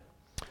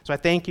So I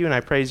thank you and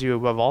I praise you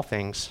above all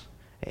things.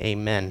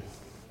 Amen.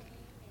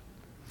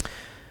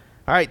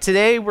 All right,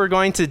 today we're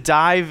going to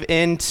dive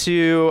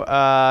into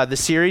the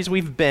series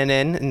we've been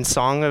in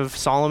Song of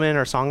Solomon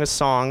or Song of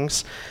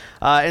Songs.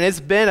 And it's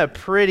been a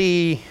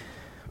pretty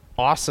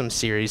awesome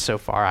series so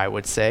far, I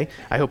would say.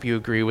 I hope you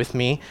agree with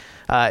me.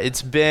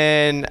 It's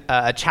been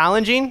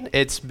challenging.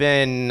 It's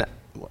been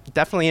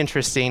definitely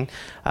interesting.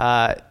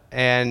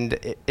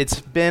 And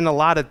it's been a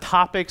lot of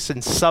topics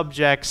and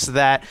subjects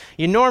that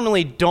you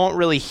normally don't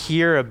really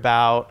hear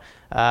about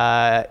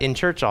in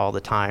church all the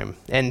time.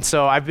 And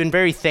so I've been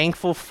very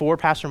thankful for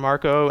Pastor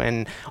Marco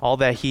and all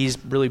that he's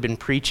really been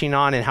preaching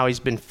on and how he's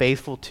been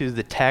faithful to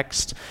the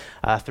text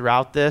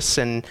throughout this.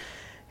 And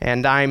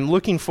I'm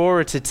looking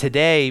forward to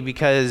today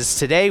because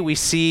today we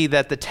see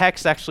that the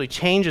text actually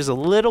changes a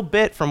little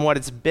bit from what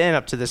it's been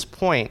up to this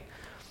point.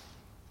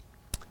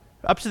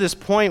 Up to this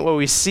point, what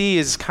we see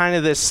is kind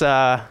of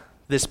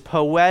this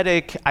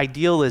poetic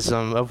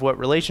idealism of what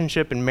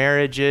relationship and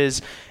marriage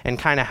is and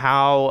kind of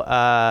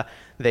how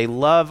they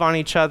love on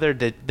each other,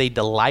 they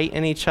delight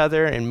in each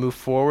other and move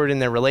forward in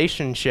their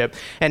relationship.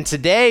 And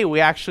today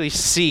we actually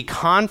see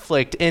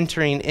conflict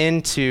entering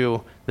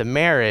into the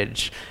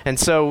marriage. And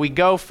so we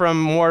go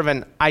from more of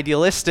an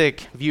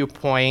idealistic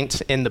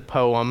viewpoint in the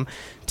poem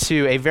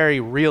to a very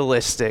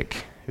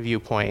realistic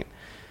viewpoint.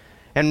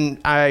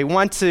 And I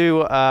want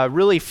to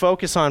really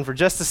focus on for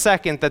just a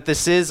second that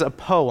this is a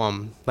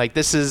poem. Like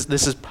this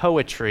is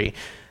poetry.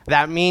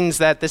 That means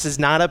that this is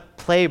not a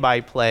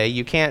play-by-play.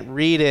 You can't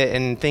read it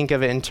and think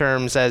of it in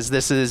terms as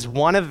this is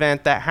one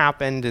event that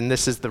happened and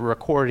this is the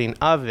recording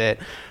of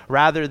it.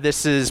 Rather,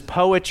 this is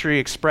poetry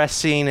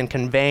expressing and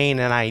conveying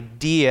an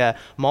idea,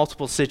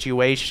 multiple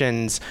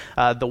situations,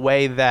 the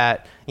way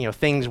that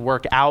things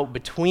work out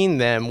between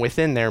them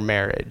within their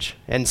marriage.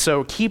 And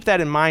so keep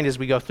that in mind as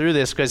we go through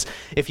this, because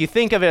if you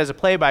think of it as a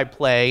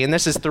play-by-play, and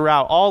this is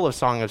throughout all of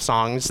Song of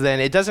Songs, then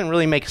it doesn't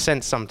really make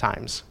sense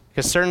sometimes.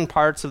 Because certain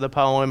parts of the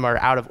poem are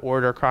out of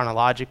order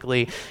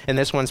chronologically. In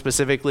this one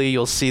specifically,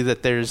 you'll see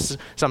that there's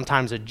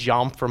sometimes a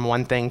jump from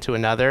one thing to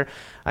another.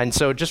 And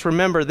so just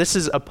remember, this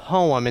is a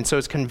poem, and so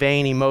it's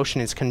conveying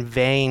emotion, it's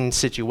conveying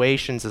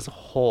situations as a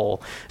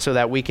whole, so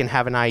that we can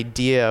have an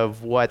idea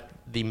of what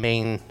the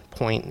main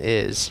point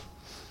is.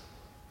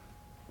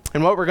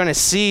 And what we're going to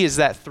see is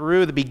that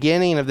through the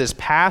beginning of this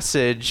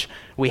passage,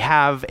 we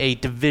have a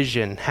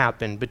division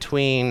happen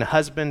between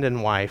husband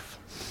and wife.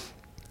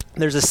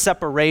 There's a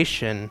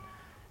separation,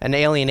 an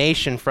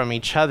alienation from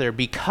each other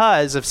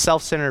because of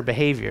self-centered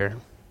behavior.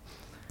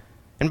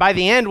 And by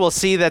the end, we'll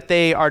see that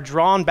they are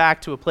drawn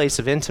back to a place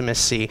of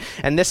intimacy.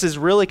 And this is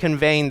really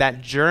conveying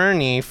that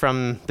journey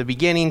from the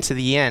beginning to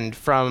the end,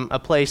 from a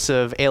place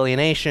of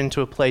alienation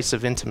to a place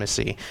of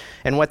intimacy,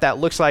 and what that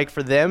looks like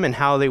for them and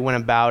how they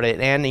went about it,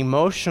 and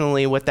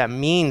emotionally what that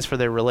means for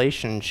their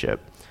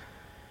relationship.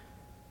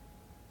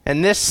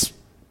 And this,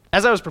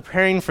 as I was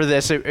preparing for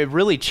this, it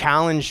really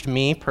challenged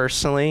me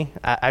personally.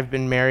 I've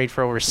been married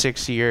for over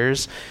 6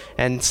 years,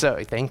 and so,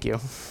 thank you.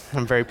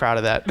 I'm very proud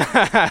of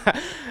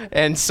that.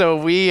 And so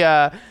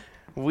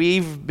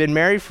we've been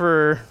married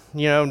for,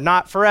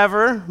 not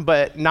forever,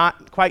 but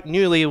not quite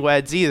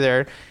newlyweds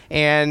either.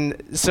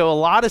 And so a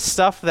lot of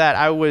stuff that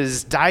I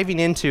was diving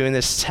into in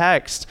this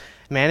text,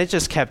 man, it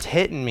just kept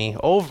hitting me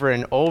over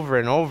and over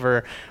and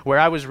over, where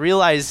I was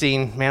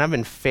realizing, man, I've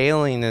been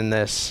failing in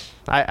this.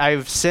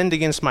 I've sinned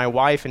against my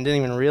wife and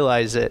didn't even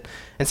realize it.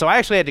 And so I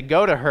actually had to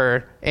go to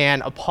her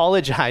and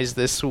apologize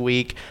this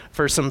week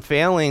for some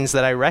failings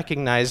that I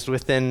recognized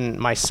within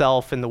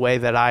myself in the way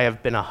that I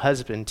have been a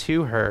husband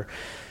to her.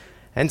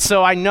 And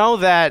so I know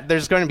that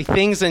there's going to be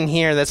things in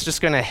here that's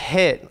just going to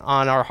hit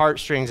on our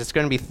heartstrings. It's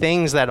going to be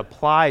things that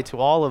apply to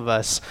all of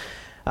us.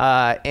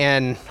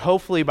 And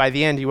hopefully by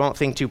the end, you won't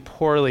think too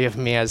poorly of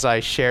me as I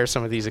share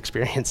some of these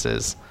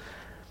experiences.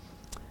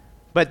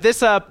 But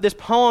this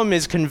poem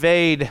is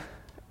conveyed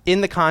in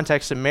the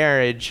context of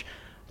marriage,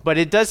 but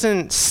it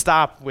doesn't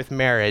stop with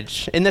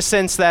marriage in the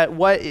sense that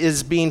what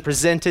is being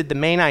presented, the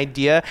main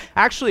idea,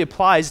 actually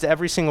applies to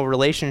every single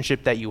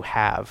relationship that you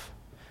have.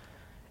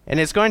 And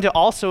it's going to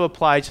also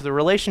apply to the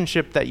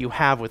relationship that you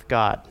have with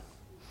God.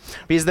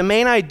 Because the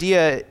main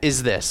idea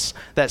is this,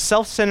 that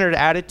self-centered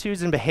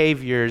attitudes and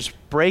behaviors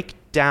break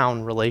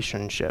down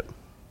relationship.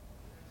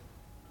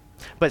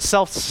 But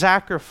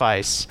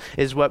self-sacrifice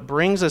is what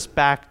brings us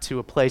back to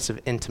a place of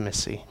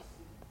intimacy.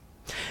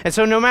 And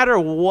so no matter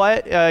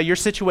what your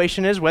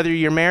situation is, whether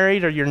you're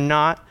married or you're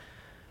not,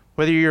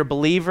 whether you're a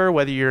believer,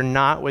 whether you're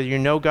not, whether you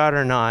know God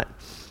or not,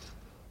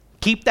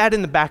 keep that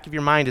in the back of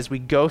your mind as we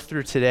go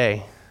through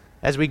today,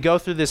 as we go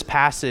through this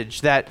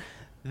passage, that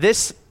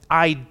this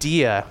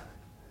idea,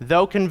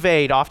 though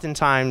conveyed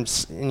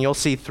oftentimes, and you'll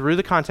see through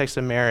the context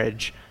of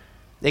marriage,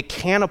 it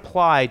can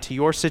apply to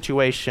your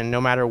situation no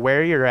matter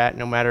where you're at,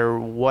 no matter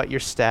what your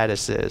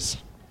status is.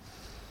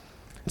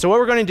 So what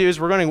we're going to do is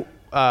we're going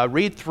to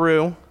read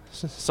through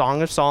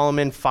Song of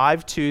Solomon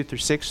 5:2 through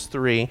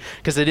 6:3,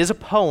 because it is a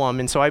poem,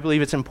 and so I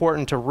believe it's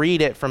important to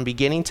read it from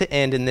beginning to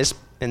end in this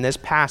in this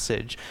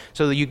passage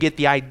so that you get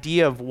the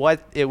idea of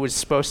what it was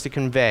supposed to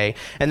convey.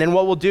 And then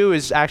what we'll do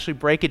is actually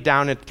break it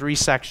down into 3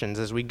 sections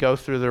as we go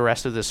through the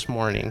rest of this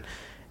morning.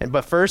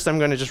 But first, I'm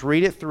going to just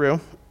read it through.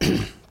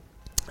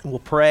 We'll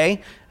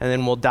pray, and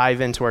then we'll dive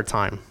into our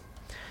time.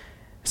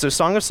 So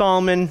Song of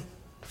Solomon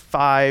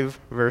 5,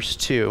 verse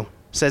 2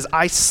 says,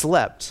 I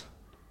slept,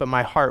 but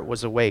my heart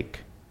was awake.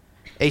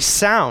 A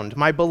sound,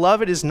 my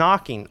beloved is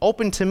knocking.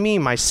 Open to me,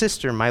 my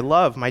sister, my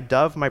love, my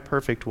dove, my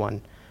perfect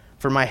one.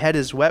 For my head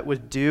is wet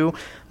with dew,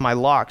 my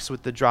locks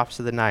with the drops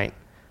of the night.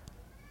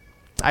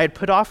 I had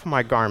put off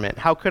my garment.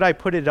 How could I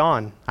put it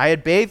on? I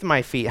had bathed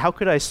my feet. How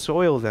could I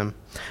soil them?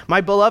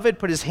 My beloved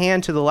put his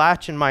hand to the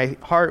latch, and my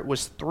heart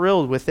was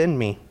thrilled within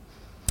me.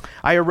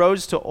 I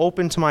arose to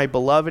open to my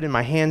beloved, and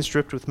my hands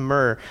dripped with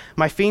myrrh,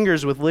 my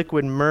fingers with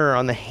liquid myrrh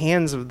on the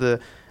handles of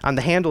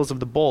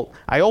the bolt.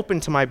 I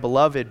opened to my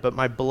beloved, but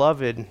my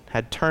beloved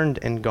had turned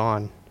and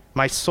gone.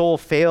 My soul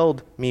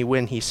failed me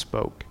when he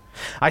spoke.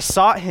 I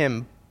sought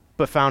him,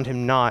 but found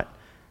him not.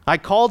 I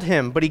called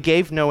him, but he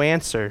gave no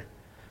answer.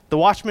 The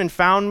watchmen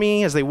found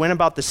me as they went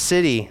about the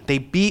city. They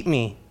beat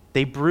me.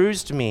 They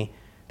bruised me.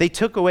 They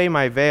took away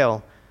my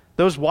veil.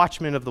 Those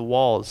watchmen of the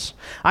walls.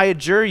 I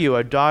adjure you,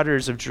 O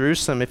daughters of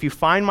Jerusalem, if you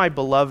find my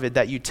beloved,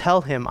 that you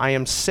tell him, I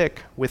am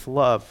sick with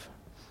love.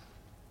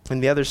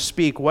 And the others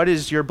speak, what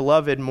is your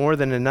beloved more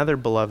than another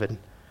beloved?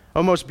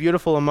 O most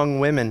beautiful among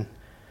women,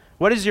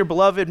 what is your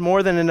beloved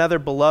more than another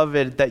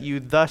beloved that you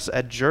thus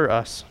adjure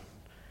us?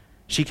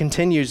 She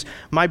continues,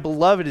 my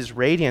beloved is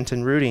radiant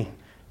and ruddy.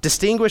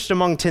 Distinguished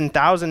among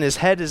 10,000, his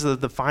head is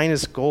of the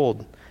finest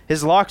gold.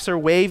 His locks are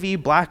wavy,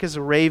 black as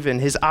a raven.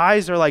 His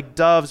eyes are like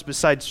doves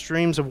beside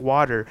streams of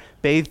water,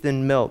 bathed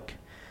in milk,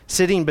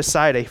 sitting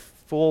beside a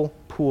full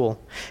pool.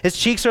 His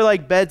cheeks are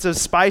like beds of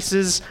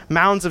spices,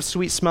 mounds of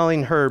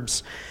sweet-smelling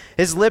herbs.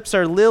 His lips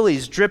are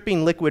lilies,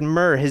 dripping liquid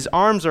myrrh. His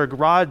arms are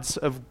rods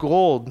of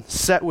gold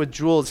set with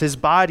jewels. His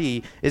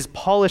body is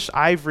polished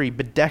ivory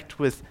bedecked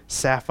with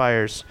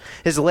sapphires.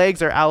 His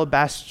legs are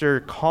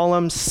alabaster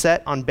columns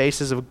set on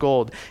bases of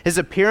gold. His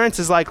appearance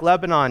is like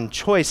Lebanon,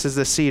 choice as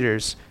the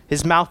cedars.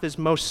 His mouth is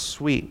most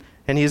sweet,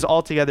 and he is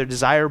altogether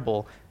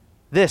desirable.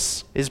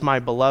 This is my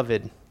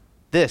beloved.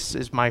 This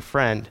is my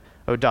friend,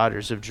 O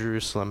daughters of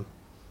Jerusalem.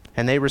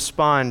 And they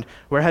respond,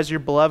 where has your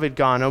beloved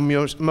gone, O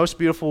most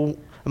beautiful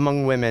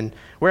among women?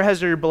 Where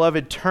has your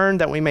beloved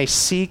turned that we may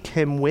seek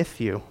him with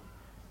you?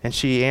 And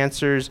she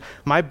answers,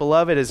 my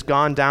beloved has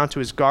gone down to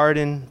his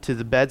garden, to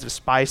the beds of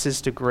spices,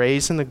 to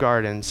graze in the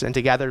gardens, and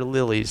to gather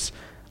lilies.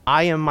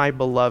 I am my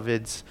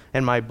beloved's,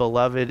 and my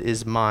beloved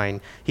is mine.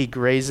 He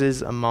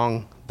grazes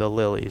among the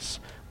lilies.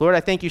 Lord, I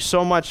thank you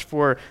so much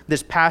for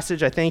this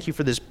passage. I thank you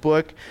for this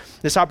book,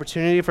 this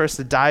opportunity for us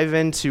to dive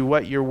into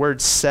what your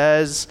word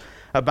says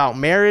about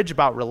marriage,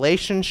 about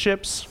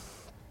relationships,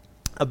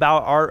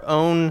 about our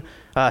own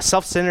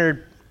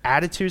self-centered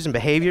attitudes and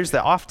behaviors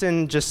that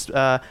often just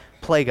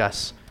plague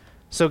us.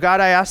 So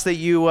God, I ask that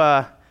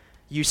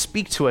you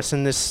speak to us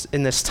in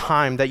this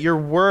time, that your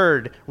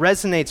word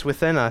resonates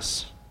within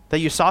us, that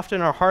you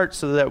soften our hearts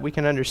so that we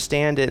can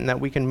understand it and that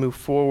we can move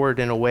forward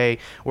in a way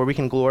where we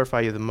can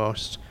glorify you the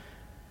most.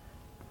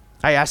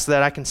 I ask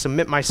that I can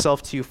submit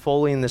myself to you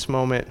fully in this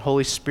moment,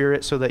 Holy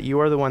Spirit, so that you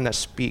are the one that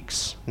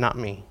speaks, not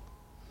me.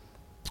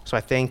 So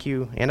I thank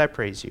you and I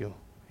praise you.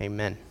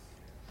 Amen.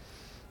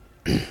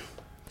 And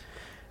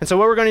so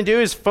what we're going to do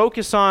is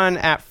focus on,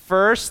 at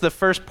first, the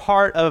first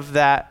part of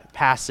that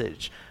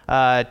passage,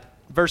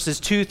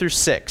 verses 2 through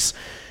 6.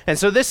 And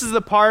so this is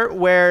the part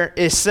where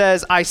it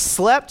says, I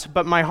slept,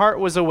 but my heart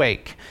was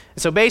awake.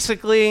 So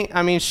basically,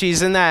 I mean,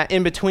 she's in that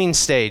in-between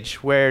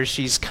stage where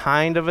she's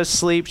kind of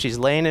asleep, she's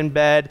laying in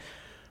bed,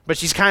 but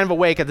she's kind of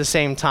awake at the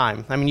same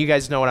time. I mean, you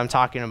guys know what I'm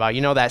talking about.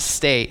 You know that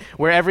state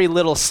where every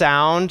little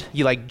sound,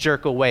 you like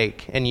jerk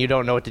awake and you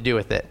don't know what to do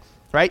with it,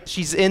 right?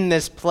 She's in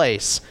this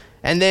place.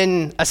 And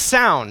then a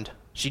sound,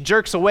 she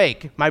jerks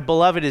awake. My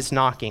beloved is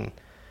knocking.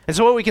 And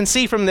so what we can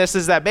see from this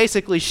is that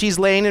basically she's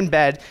laying in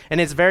bed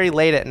and it's very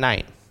late at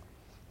night.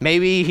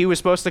 Maybe he was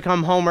supposed to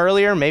come home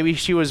earlier. Maybe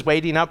she was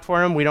waiting up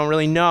for him. We don't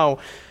really know.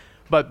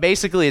 But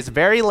basically it's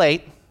very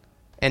late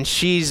and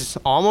she's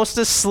almost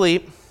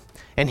asleep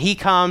and he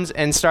comes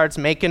and starts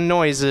making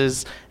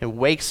noises and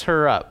wakes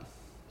her up.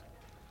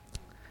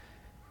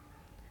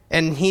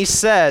 And he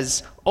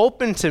says,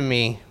 open to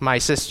me, my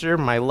sister,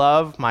 my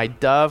love, my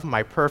dove,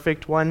 my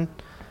perfect one.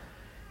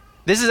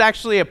 This is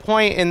actually a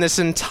point in this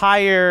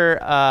entire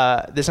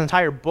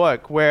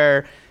book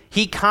where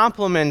he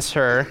compliments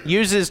her,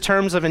 uses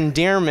terms of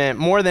endearment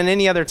more than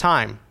any other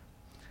time.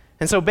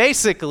 And so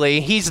basically,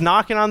 he's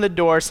knocking on the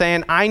door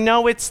saying, I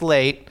know it's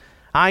late.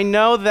 I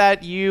know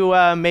that you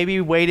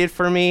maybe waited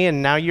for me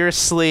and now you're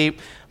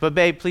asleep, but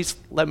babe, please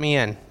let me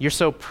in. You're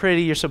so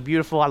pretty. You're so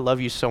beautiful. I love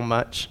you so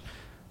much.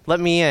 Let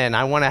me in.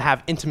 I want to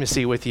have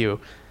intimacy with you.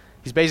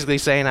 He's basically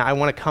saying, I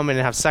want to come in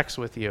and have sex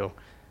with you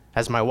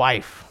as my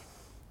wife.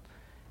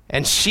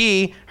 And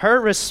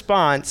her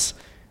response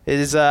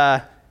is,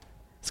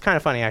 it's kind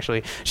of funny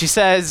actually. She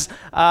says,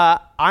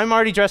 I'm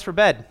already dressed for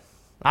bed.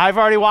 I've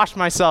already washed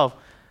myself.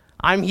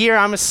 I'm here,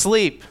 I'm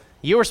asleep.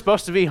 You were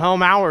supposed to be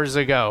home hours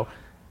ago.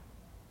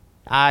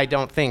 I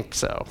don't think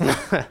so.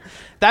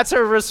 That's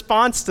her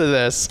response to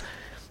this.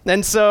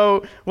 And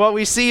so what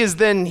we see is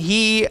then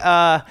he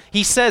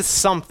says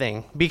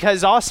something,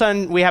 because all of a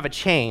sudden we have a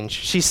change.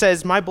 She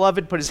says, my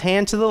beloved put his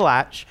hand to the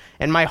latch,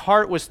 and my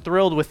heart was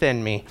thrilled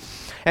within me.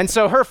 And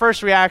so her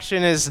first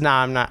reaction is,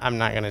 nah, I'm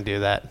not going to do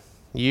that.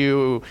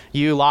 You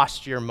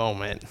lost your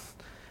moment.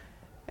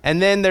 And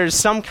then there's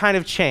some kind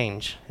of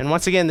change. And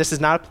once again, this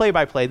is not a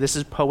play-by-play. This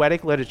is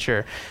poetic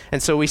literature.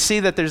 And so we see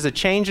that there's a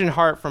change in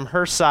heart from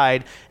her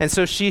side. And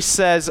so she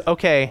says,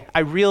 okay, I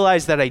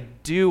realize that I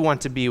do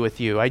want to be with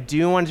you. I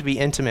do want to be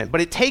intimate.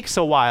 But it takes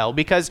a while,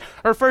 because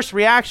her first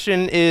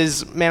reaction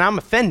is, man, I'm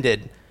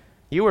offended.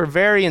 You were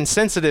very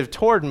insensitive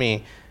toward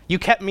me. You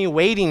kept me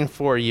waiting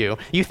for you.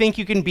 You think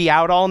you can be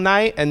out all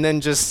night and then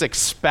just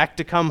expect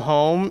to come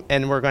home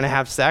and we're going to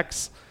have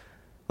sex?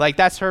 Like,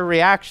 that's her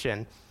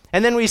reaction.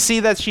 And then we see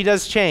that she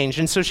does change.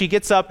 And so she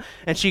gets up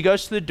and she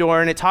goes to the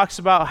door, and it talks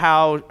about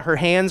how her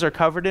hands are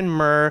covered in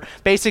myrrh.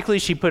 Basically,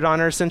 she put on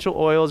her essential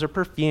oils or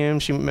perfume.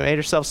 She made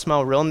herself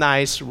smell real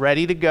nice,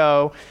 ready to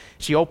go.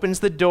 She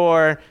opens the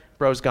door.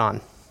 Bro's gone.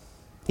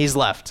 He's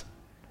left.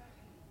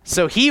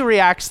 So he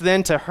reacts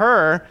then to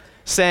her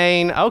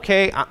saying,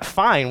 okay,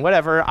 fine,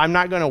 whatever. I'm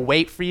not going to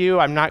wait for you.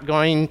 I'm not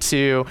going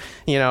to,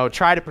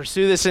 try to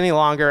pursue this any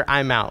longer.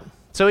 I'm out.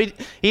 So he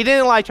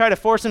didn't try to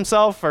force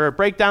himself or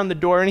break down the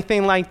door or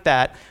anything like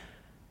that.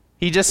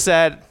 He just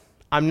said,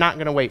 I'm not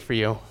going to wait for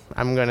you.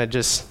 I'm going to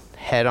just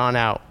head on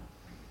out.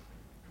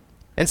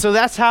 And so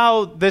that's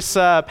how this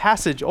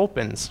passage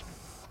opens.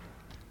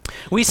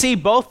 We see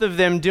both of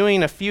them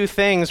doing a few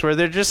things where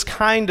they're just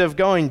kind of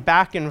going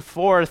back and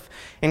forth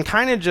and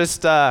kind of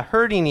just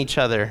hurting each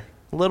other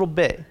a little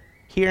bit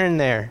here and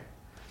there.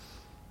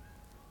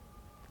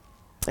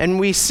 And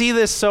we see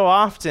this so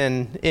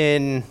often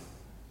in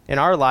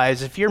our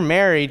lives. If you're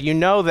married, you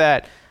know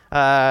that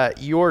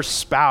your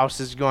spouse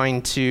is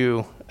going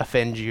to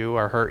offend you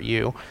or hurt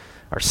you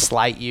or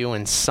slight you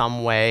in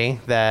some way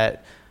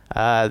that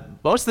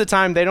most of the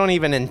time they don't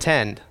even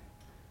intend.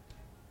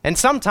 And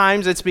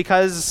sometimes it's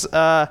because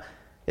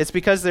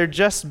they're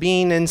just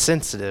being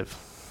insensitive.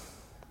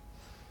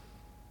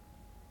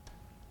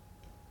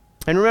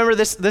 And remember,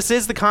 this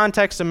is the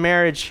context of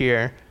marriage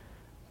here,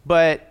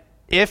 but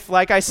if,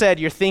 like I said,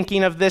 you're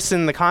thinking of this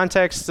in the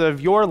context of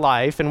your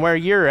life and where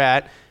you're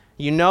at,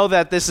 you know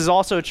that this is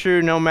also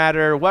true no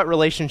matter what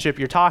relationship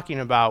you're talking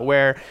about,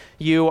 where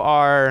you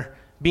are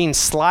being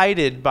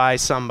slighted by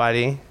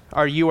somebody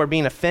or you are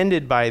being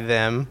offended by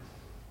them,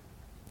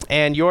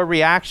 and your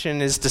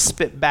reaction is to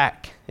spit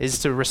back, is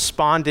to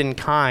respond in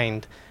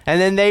kind,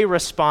 and then they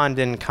respond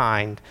in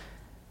kind.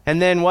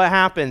 And then what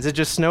happens? It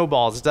just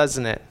snowballs,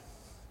 doesn't it?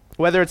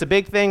 Whether it's a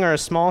big thing or a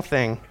small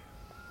thing.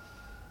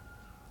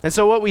 And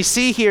so what we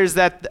see here is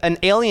that an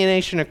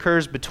alienation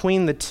occurs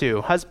between the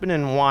two, husband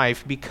and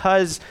wife,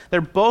 because they're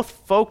both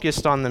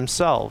focused on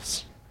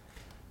themselves.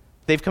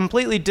 They've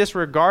completely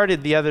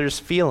disregarded the other's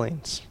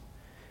feelings.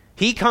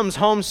 He comes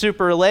home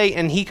super late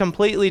and he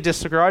completely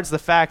disregards the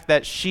fact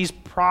that she's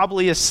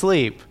probably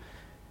asleep,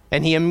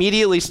 and he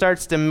immediately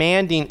starts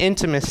demanding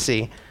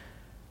intimacy.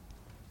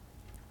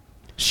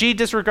 She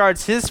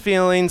disregards his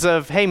feelings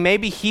of, hey,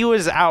 maybe he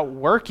was out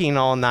working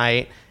all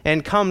night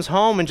and comes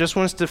home and just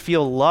wants to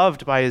feel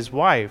loved by his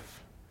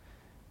wife.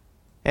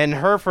 And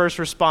her first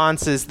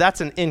response is,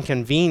 that's an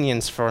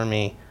inconvenience for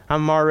me.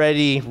 I'm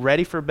already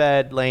ready for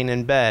bed, laying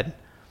in bed.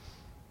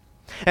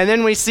 And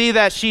then we see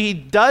that she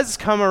does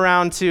come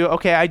around to,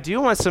 okay, I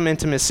do want some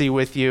intimacy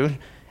with you.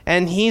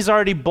 And he's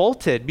already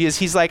bolted because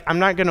he's like, I'm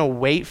not going to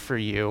wait for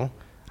you.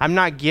 I'm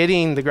not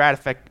getting the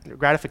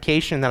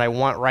gratification that I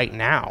want right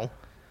now.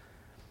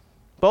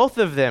 Both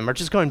of them are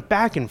just going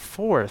back and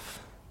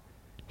forth,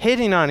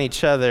 hitting on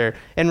each other,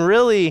 and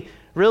really,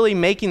 really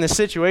making the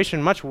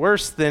situation much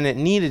worse than it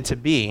needed to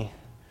be.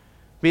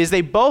 Because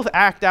they both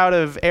act out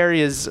of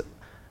areas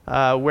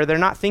where they're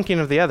not thinking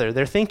of the other.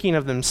 They're thinking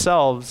of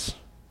themselves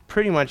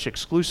pretty much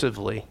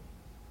exclusively.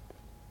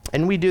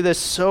 And we do this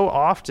so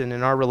often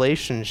in our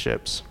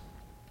relationships.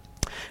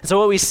 So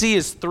what we see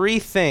is three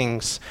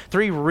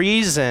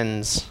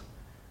reasons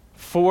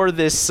for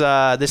this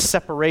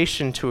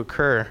separation to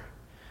occur.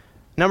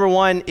 Number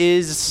one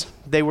is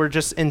they were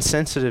just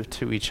insensitive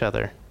to each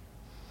other.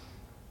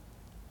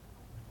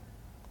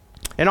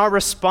 And our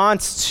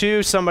response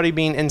to somebody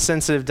being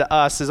insensitive to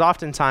us is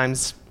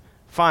oftentimes,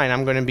 fine,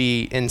 I'm going to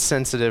be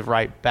insensitive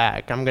right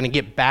back. I'm going to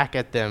get back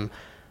at them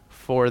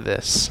for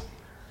this.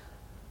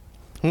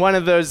 One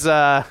of those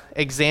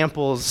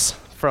examples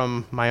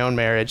from my own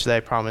marriage that I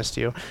promised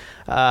you,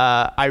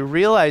 I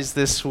realized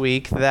this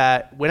week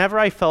that whenever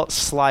I felt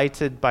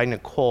slighted by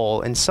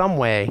Nicole in some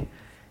way,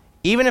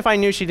 even if I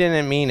knew she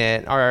didn't mean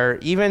it, or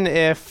even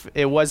if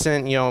it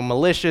wasn't,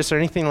 malicious or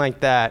anything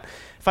like that,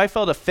 if I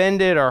felt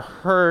offended or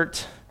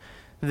hurt,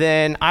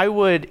 then I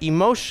would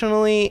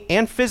emotionally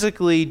and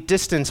physically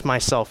distance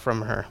myself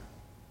from her.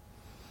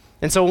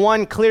 And so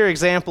one clear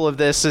example of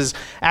this is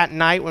at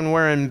night when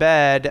we're in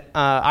bed,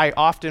 I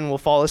often will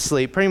fall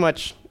asleep pretty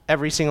much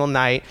every single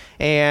night,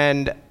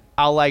 and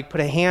I'll like put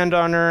a hand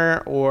on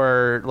her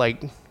or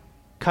like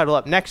cuddle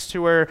up next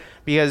to her,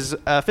 because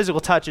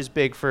physical touch is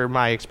big for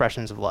my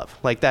expressions of love.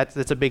 Like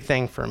that's a big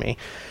thing for me.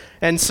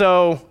 And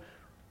so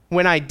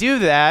when I do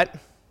that,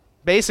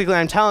 basically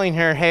I'm telling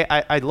her, hey,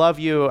 I love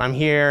you, I'm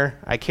here,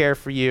 I care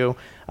for you,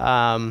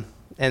 and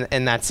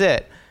that's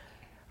it.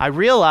 I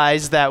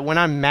realize that when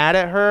I'm mad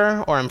at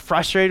her or I'm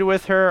frustrated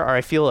with her or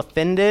I feel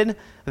offended,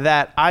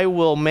 that I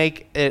will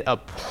make it a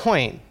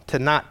point to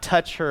not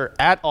touch her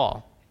at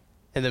all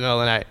in the middle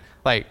of the night.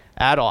 Like,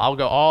 at all. I'll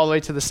go all the way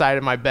to the side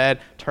of my bed,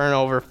 turn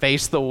over,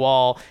 face the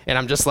wall, and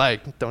I'm just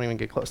like, don't even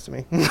get close to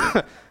me.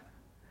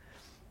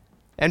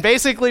 And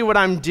basically what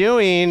I'm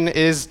doing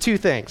is two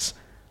things.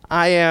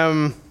 I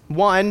am,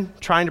 one,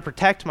 trying to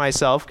protect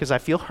myself because I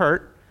feel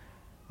hurt,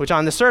 which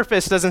on the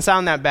surface doesn't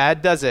sound that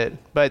bad, does it?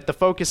 But the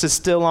focus is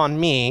still on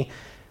me.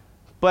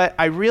 But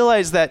I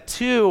realize that,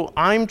 two,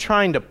 I'm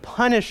trying to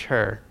punish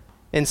her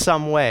in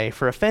some way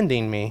for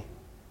offending me.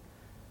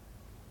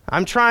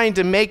 I'm trying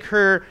to make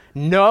her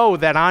know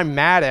that I'm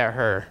mad at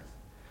her.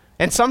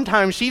 And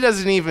sometimes she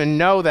doesn't even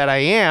know that I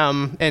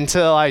am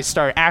until I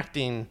start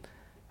acting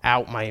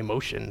out my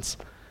emotions.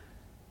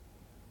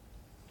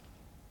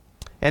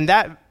 And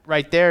that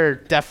right there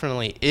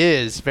definitely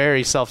is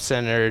very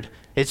self-centered.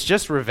 It's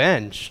just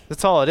revenge.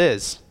 That's all it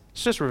is.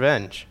 It's just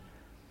revenge.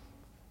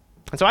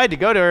 And so I had to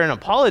go to her and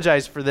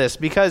apologize for this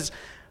because,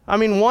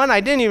 one,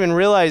 I didn't even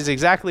realize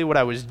exactly what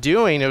I was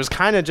doing. It was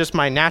kind of just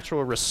my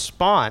natural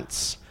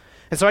response.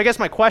 And so I guess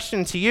my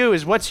question to you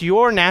is, what's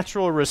your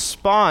natural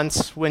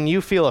response when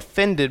you feel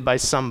offended by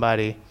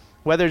somebody?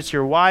 Whether it's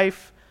your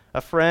wife,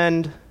 a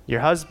friend, your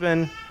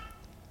husband.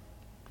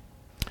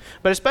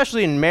 But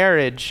especially in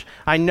marriage,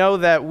 I know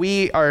that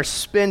we are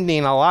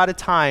spending a lot of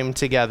time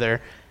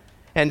together.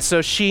 And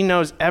so she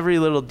knows every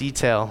little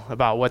detail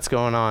about what's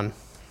going on.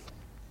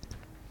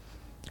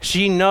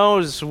 She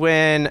knows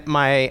when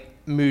my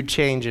mood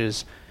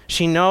changes.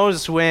 She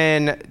knows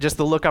when just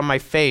the look on my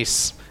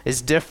face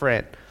is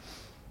different.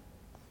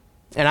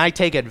 And I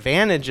take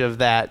advantage of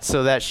that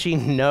so that she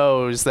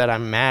knows that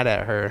I'm mad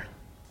at her.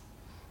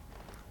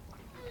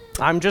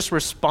 I'm just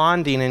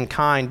responding in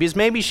kind because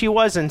maybe she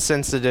was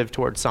insensitive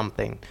towards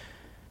something.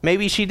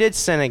 Maybe she did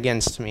sin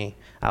against me.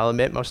 I'll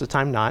admit most of the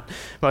time not.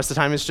 Most of the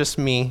time it's just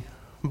me.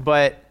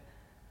 But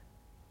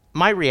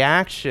my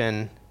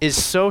reaction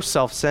is so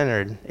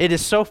self-centered. It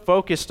is so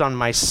focused on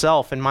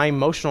myself and my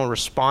emotional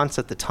response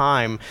at the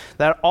time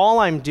that all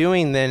I'm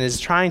doing then is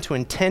trying to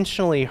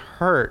intentionally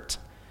hurt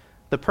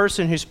the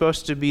person who's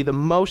supposed to be the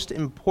most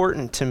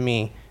important to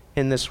me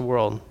in this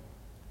world.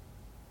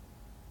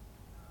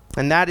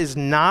 And that is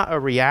not a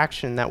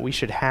reaction that we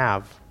should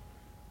have.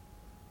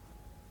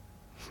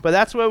 But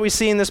that's what we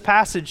see in this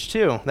passage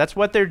too. That's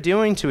what they're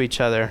doing to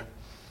each other.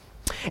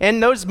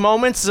 And those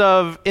moments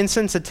of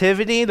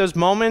insensitivity, those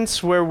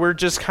moments where we're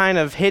just kind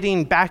of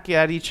hitting back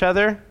at each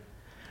other,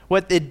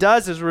 what it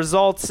does is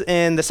results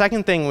in the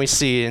second thing we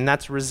see, and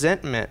that's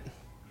resentment.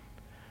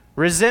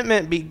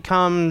 Resentment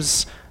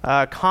becomes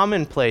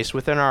commonplace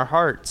within our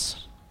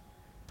hearts.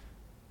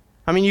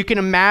 You can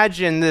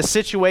imagine the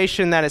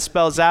situation that it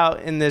spells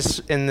out in this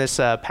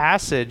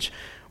passage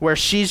where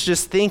she's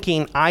just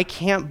thinking, I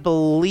can't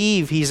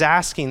believe he's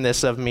asking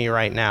this of me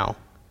right now.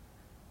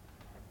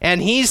 And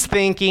he's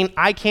thinking,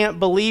 I can't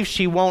believe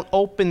she won't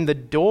open the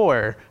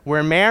door.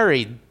 We're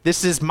married.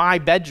 This is my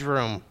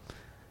bedroom.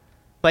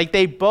 Like,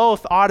 they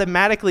both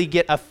automatically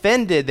get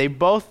offended. They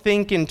both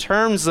think in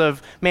terms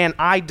of, man,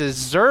 I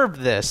deserve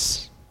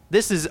this.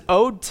 This is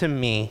owed to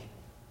me.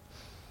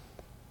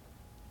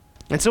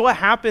 And so what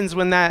happens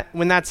when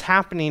that's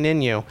happening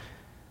in you?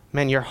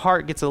 Man, your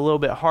heart gets a little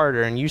bit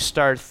harder and you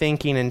start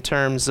thinking in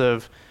terms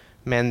of,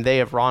 man, they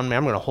have wronged me.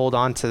 I'm going to hold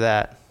on to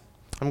that.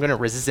 I'm going to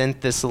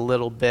resent this a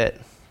little bit.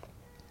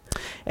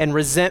 And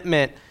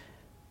resentment,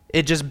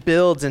 it just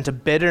builds into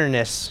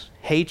bitterness,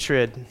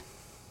 hatred.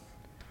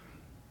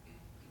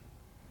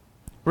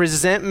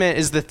 Resentment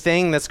is the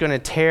thing that's going to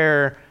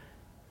tear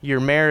your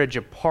marriage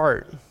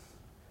apart.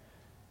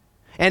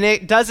 And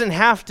it doesn't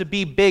have to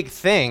be big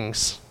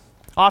things.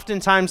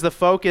 Oftentimes the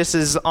focus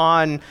is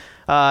on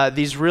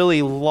these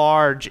really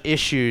large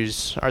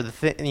issues, or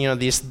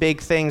these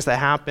big things that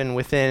happen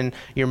within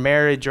your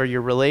marriage or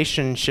your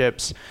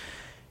relationships.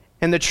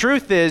 And the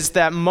truth is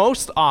that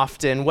most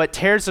often what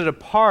tears it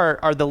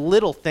apart are the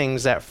little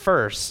things at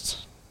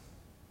first.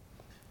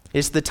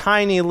 It's the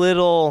tiny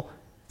little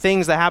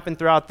things that happen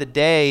throughout the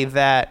day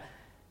that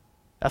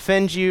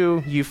offend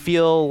you, you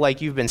feel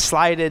like you've been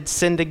slighted,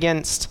 sinned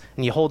against,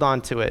 and you hold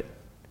on to it.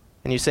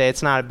 And you say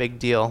it's not a big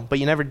deal, but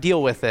you never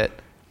deal with it.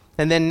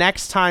 And then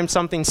next time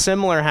something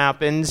similar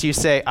happens, you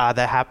say,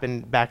 that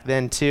happened back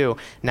then too.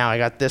 Now I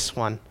got this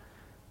one.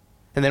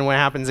 And then when it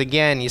happens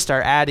again, you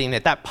start adding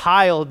it. That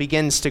pile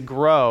begins to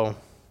grow.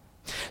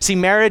 See,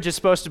 marriage is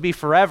supposed to be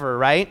forever,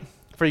 right?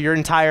 For your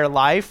entire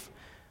life.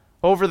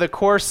 Over the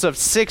course of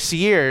 6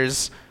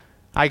 years,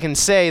 I can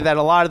say that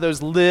a lot of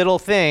those little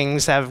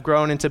things have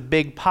grown into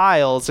big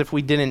piles if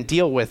we didn't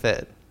deal with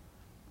it.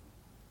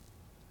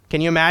 Can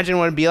you imagine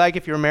what it'd be like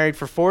if you were married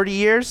for 40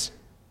 years?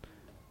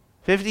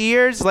 50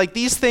 years? Like,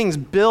 these things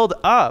build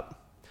up.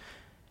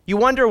 You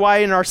wonder why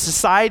in our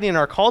society and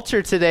our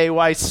culture today,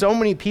 why so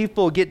many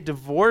people get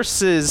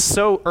divorces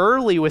so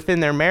early within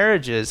their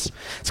marriages.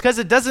 It's because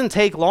it doesn't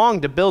take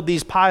long to build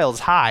these piles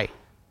high.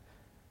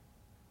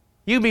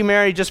 You can be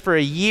married just for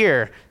a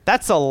year.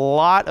 That's a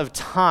lot of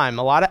time,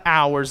 a lot of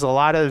hours, a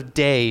lot of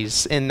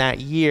days in that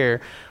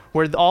year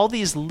where all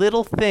these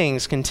little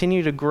things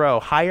continue to grow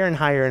higher and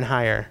higher and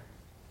higher.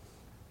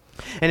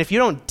 And if you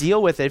don't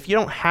deal with it, if you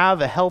don't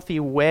have a healthy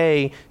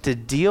way to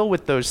deal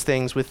with those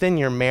things within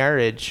your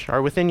marriage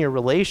or within your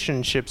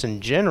relationships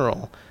in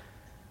general,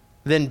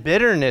 then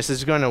bitterness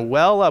is going to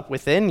well up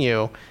within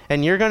you,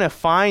 and you're going to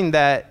find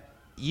that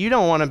you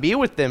don't want to be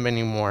with them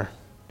anymore.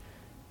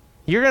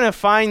 You're going to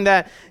find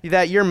that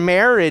your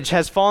marriage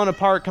has fallen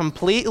apart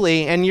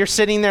completely, and you're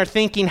sitting there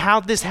thinking,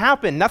 how'd this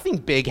happen? Nothing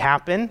big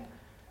happened.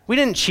 We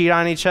didn't cheat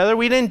on each other.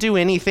 We didn't do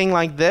anything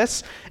like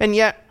this. And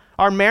yet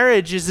our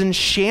marriage is in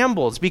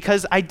shambles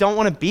because I don't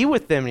want to be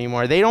with them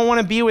anymore. They don't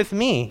want to be with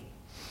me.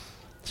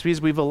 It's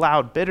because we've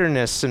allowed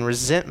bitterness and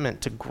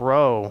resentment to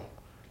grow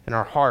in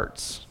our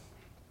hearts.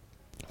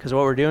 Because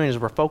what we're doing is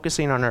we're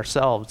focusing on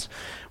ourselves.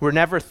 We're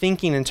never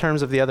thinking in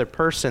terms of the other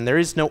person. There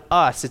is no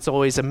us. It's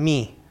always a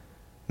me.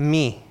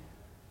 Me.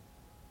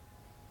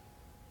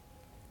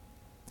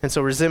 And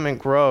so resentment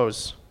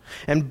grows.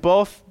 And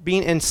both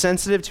being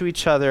insensitive to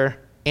each other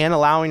and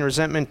allowing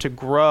resentment to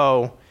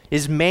grow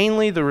is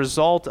mainly the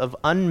result of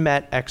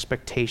unmet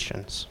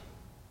expectations.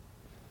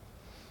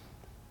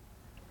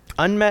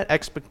 Unmet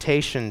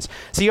expectations.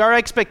 See, our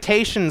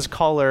expectations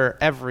color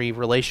every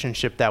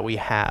relationship that we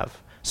have,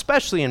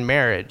 especially in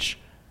marriage.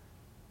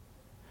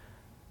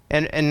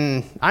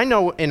 And I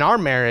know in our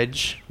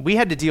marriage, we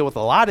had to deal with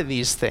a lot of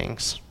these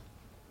things.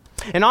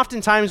 And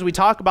oftentimes we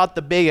talk about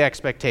the big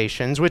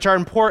expectations, which are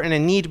important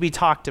and need to be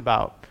talked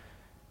about.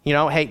 You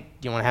know, hey, do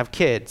you want to have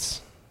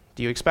kids?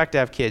 Do you expect to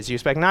have kids? Do you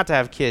expect not to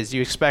have kids? Do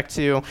you expect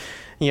to,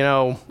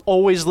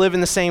 always live in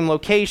the same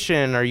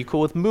location? Are you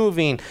cool with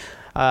moving?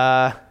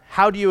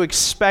 How do you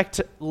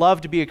expect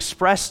love to be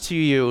expressed to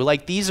you?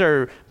 Like, these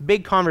are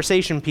big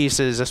conversation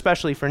pieces,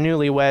 especially for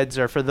newlyweds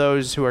or for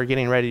those who are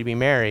getting ready to be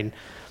married.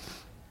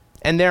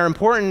 And they're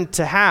important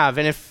to have.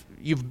 And if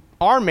you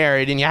are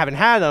married and you haven't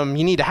had them,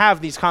 you need to have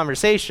these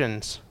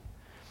conversations.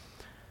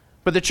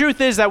 But the truth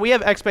is that we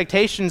have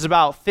expectations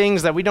about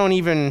things that we don't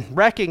even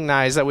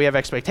recognize that we have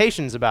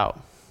expectations about.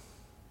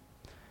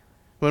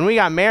 When we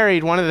got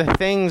married, one of the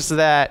things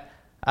that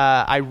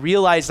I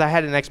realized I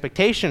had an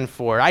expectation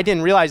for, I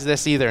didn't realize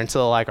this either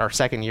until our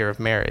second year of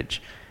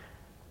marriage.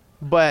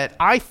 But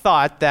I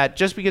thought that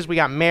just because we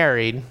got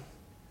married,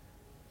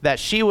 that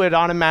she would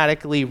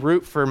automatically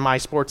root for my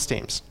sports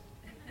teams.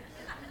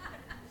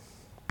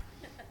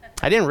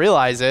 I didn't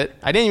realize it.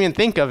 I didn't even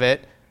think of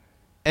it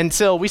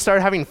until we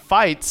started having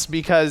fights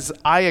because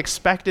I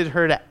expected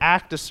her to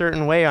act a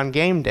certain way on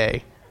game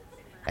day.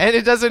 And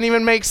it doesn't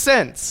even make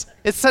sense.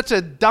 It's such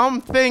a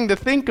dumb thing to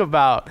think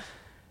about.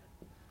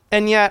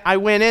 And yet I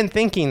went in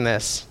thinking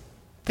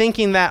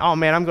that, oh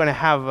man, I'm going to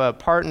have a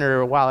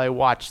partner while I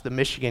watch the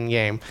Michigan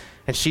game.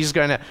 And she's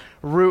going to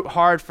root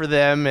hard for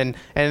them. And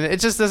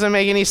it just doesn't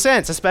make any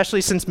sense,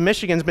 especially since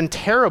Michigan's been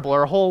terrible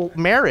our whole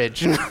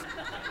marriage.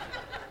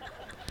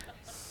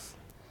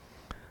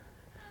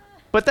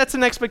 But that's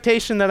an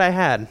expectation that I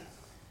had.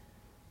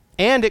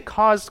 And it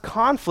caused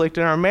conflict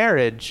in our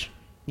marriage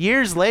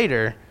years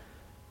later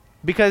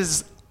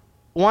because,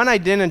 one, I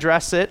didn't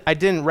address it, I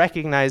didn't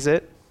recognize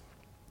it,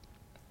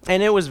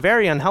 and it was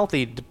very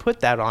unhealthy to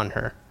put that on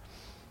her.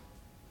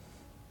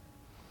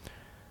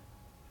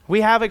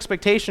 We have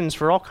expectations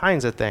for all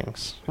kinds of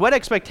things. What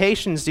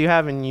expectations do you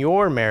have in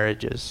your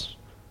marriages?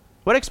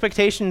 What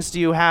expectations do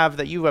you have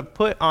that you have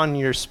put on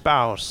your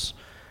spouse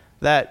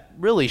that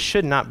really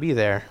should not be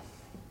there?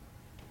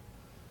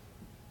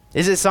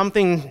 Is it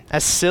something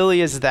as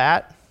silly as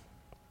that?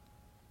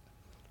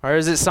 Or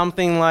is it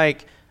something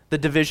like the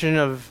division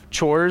of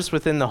chores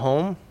within the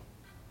home?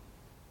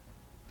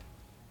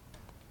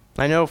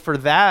 I know for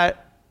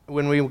that,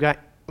 when we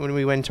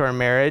went to our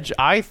marriage,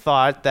 I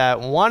thought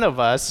that one of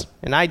us,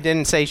 and I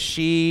didn't say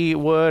she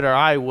would or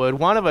I would,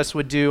 one of us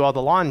would do all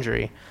the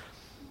laundry.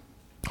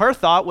 Her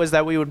thought was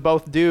that we would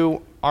both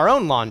do our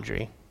own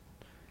laundry.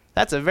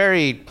 That's a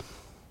very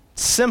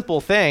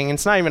simple thing.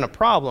 It's not even a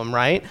problem,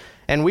 right?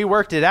 And we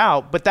worked it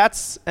out, but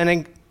that's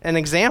an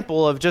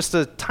example of just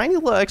a tiny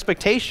little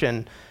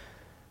expectation.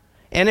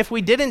 And if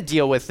we didn't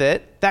deal with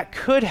it, that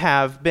could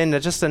have been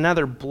just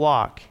another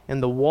block in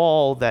the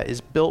wall that is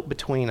built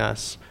between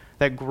us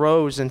that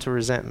grows into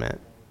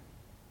resentment.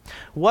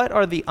 What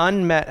are the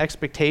unmet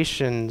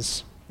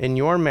expectations in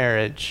your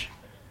marriage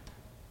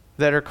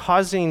that are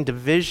causing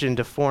division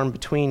to form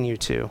between you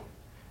two?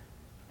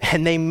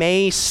 And they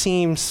may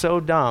seem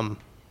so dumb,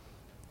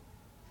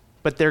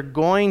 but they're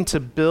going to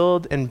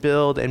build and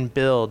build and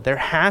build. There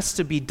has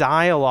to be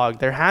dialogue.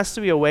 There has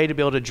to be a way to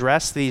be able to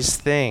address these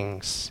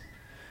things.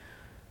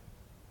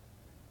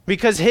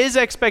 Because his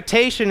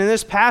expectation in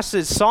this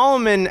passage,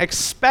 Solomon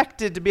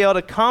expected to be able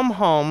to come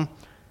home.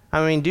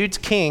 I mean, dude's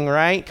king,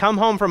 right? Come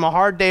home from a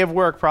hard day of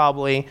work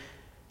probably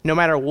no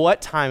matter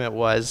what time it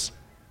was,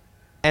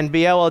 and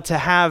be able to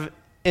have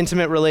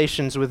intimate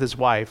relations with his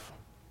wife.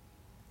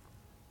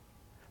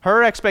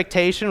 Her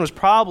expectation was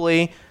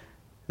probably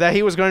that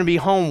he was going to be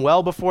home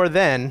well before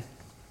then.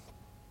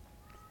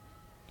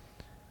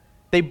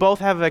 They both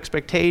have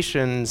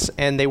expectations,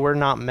 and they were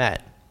not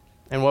met.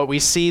 And what we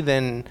see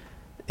then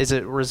is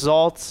it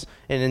results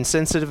in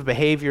insensitive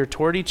behavior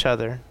toward each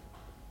other,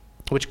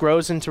 which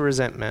grows into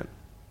resentment.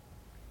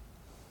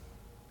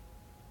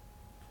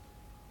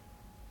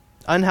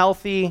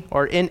 Unhealthy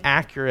or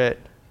inaccurate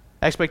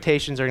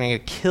expectations are going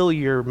to kill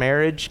your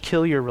marriage,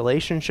 kill your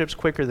relationships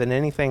quicker than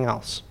anything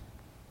else.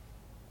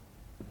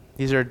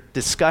 These are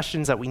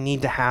discussions that we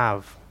need to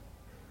have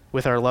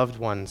with our loved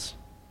ones.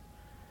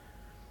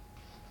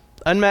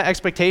 Unmet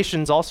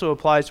expectations also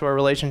applies to our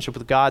relationship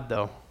with God,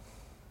 though.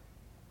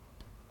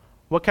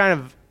 What kind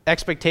of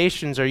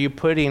expectations are you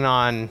putting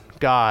on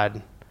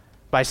God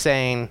by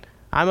saying,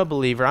 I'm a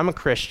believer, I'm a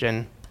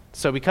Christian,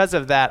 so because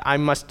of that, I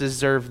must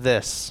deserve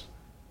this?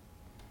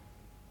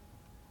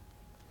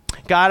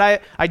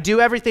 God, I do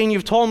everything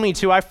you've told me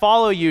to. I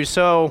follow you,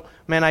 so,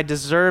 man, I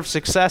deserve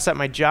success at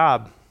my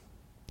job.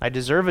 I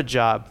deserve a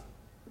job.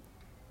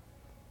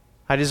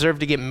 I deserve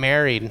to get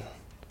married.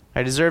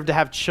 I deserve to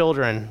have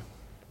children.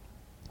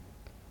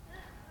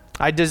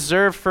 I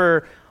deserve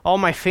for all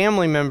my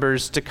family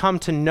members to come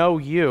to know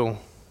you.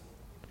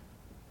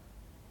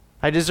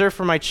 I deserve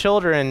for my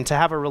children to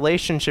have a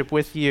relationship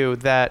with you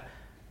that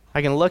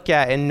I can look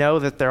at and know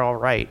that they're all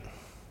right.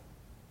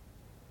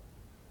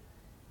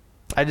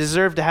 I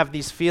deserve to have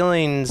these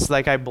feelings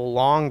like I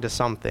belong to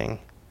something.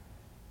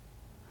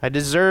 I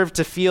deserve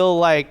to feel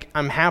like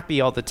I'm happy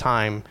all the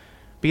time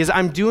because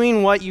I'm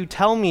doing what you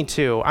tell me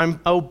to. I'm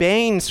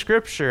obeying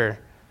Scripture.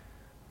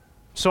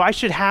 So I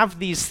should have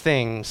these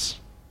things,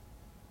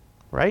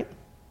 right?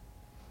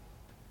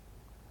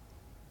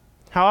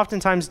 How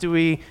oftentimes do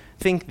we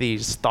think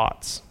these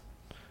thoughts?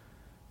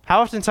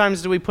 How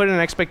oftentimes do we put an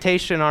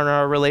expectation on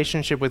our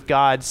relationship with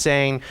God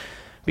saying,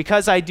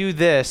 because I do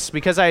this,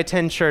 because I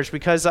attend church,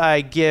 because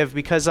I give,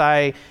 because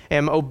I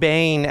am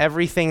obeying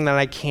everything that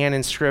I can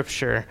in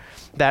Scripture,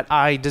 that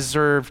I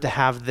deserve to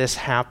have this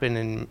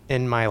happen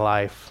in my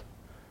life.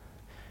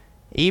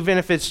 Even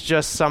if it's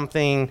just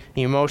something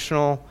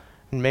emotional,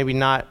 and maybe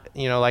not,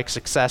 like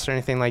success or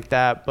anything like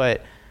that,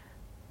 but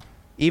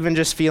even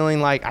just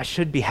feeling like I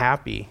should be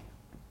happy.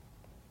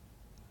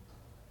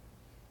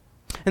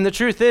 And the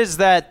truth is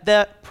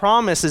that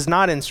promise is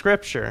not in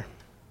Scripture.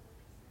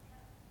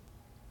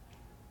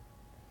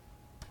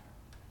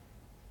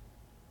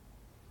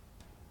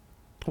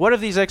 What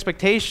of these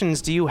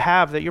expectations do you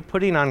have that you're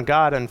putting on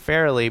God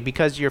unfairly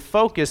because your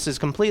focus is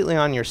completely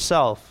on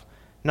yourself,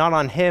 not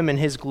on Him and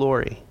His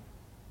glory?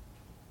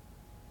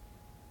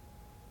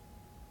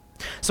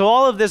 So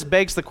all of this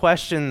begs the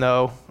question,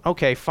 though,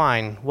 okay,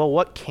 fine. Well,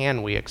 what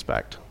can we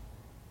expect?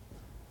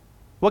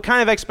 What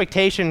kind of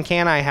expectation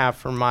can I have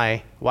for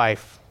my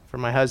wife, for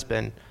my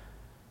husband,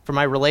 for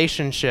my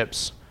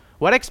relationships?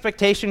 What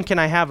expectation can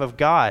I have of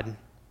God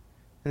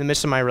in the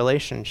midst of my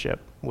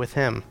relationship with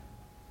Him?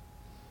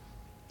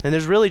 And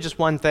there's really just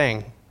one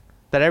thing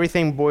that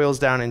everything boils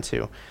down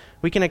into.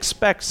 We can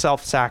expect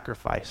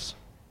self-sacrifice.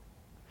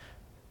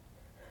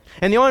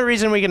 And the only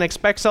reason we can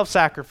expect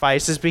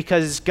self-sacrifice is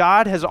because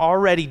God has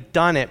already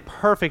done it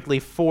perfectly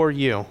for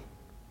you.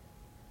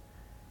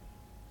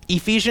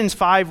 Ephesians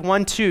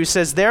 5:1-2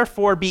 says,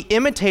 "Therefore be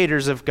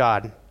imitators of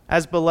God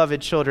as beloved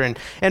children,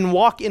 and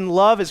walk in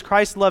love as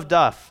Christ loved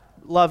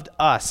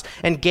us,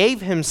 and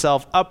gave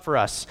Himself up for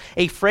us,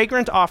 a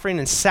fragrant offering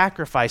and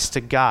sacrifice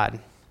to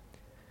God."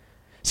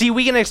 See,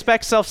 we can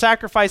expect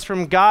self-sacrifice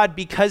from God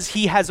because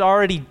He has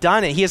already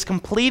done it. He has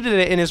completed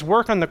it in His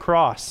work on the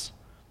cross.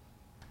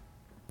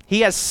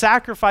 He has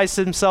sacrificed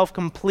Himself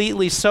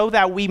completely so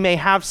that we may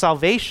have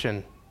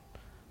salvation.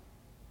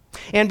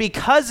 And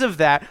because of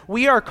that,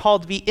 we are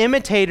called to be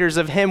imitators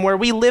of Him, where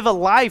we live a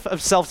life of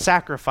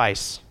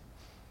self-sacrifice.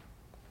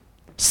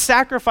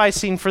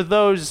 Sacrificing for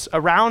those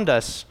around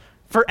us,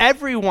 for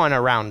everyone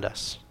around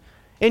us.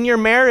 In your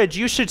marriage,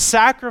 you should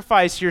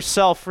sacrifice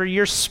yourself for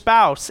your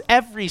spouse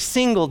every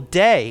single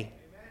day.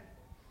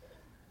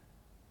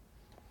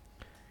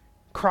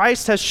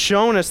 Christ has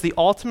shown us the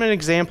ultimate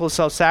example of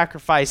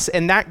self-sacrifice,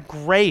 and that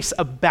grace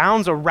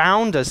abounds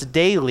around us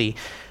daily.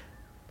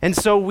 And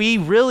so we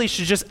really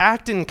should just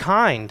act in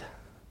kind.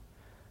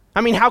 I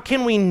mean, how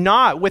can we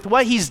not? With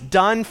what He's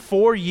done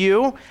for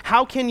you,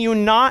 how can you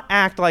not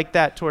act like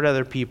that toward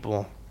other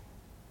people?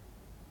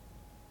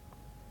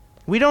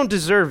 We don't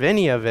deserve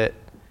any of it.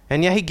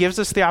 And yet He gives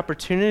us the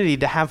opportunity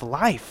to have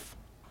life.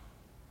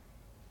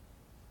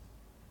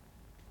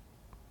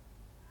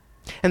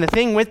 And the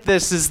thing with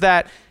this is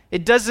that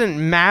it doesn't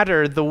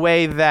matter the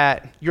way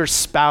that your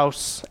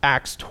spouse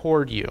acts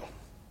toward you.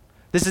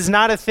 This is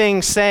not a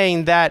thing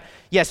saying that,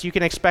 yes, you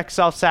can expect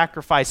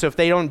self-sacrifice, so if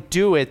they don't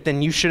do it,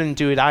 then you shouldn't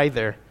do it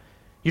either.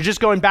 You're just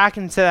going back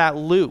into that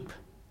loop.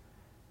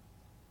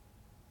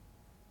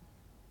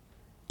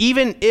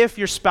 Even if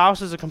your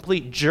spouse is a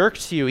complete jerk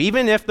to you,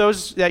 even if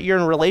those that you're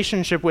in a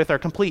relationship with are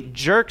complete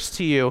jerks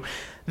to you,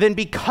 then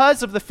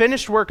because of the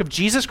finished work of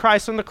Jesus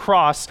Christ on the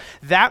cross,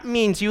 that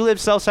means you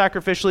live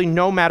self-sacrificially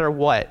no matter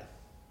what.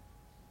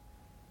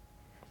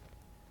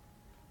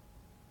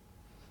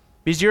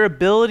 Because your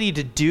ability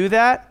to do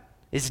that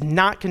is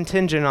not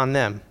contingent on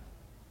them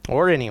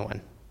or anyone.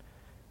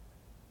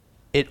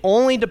 It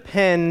only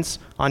depends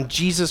on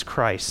Jesus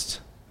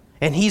Christ,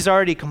 and he's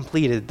already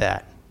completed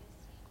that.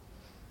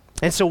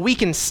 And so we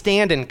can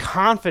stand in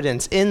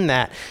confidence in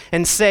that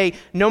and say,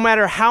 no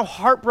matter how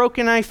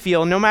heartbroken I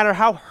feel, no matter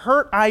how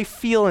hurt I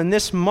feel in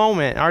this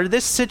moment or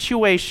this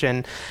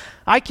situation,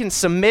 I can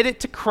submit it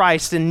to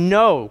Christ and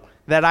know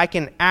that I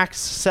can act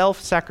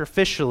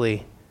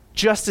self-sacrificially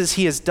just as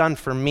he has done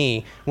for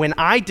me when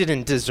I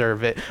didn't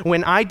deserve it,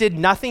 when I did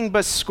nothing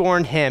but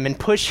scorn him and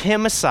push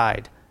him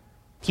aside.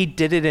 He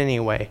did it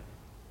anyway.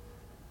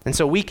 And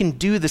so we can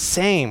do the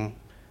same.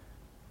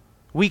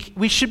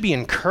 We should be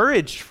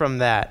encouraged from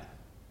that.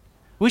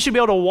 We should be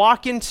able to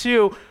walk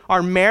into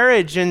our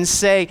marriage and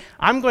say,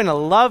 I'm going to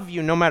love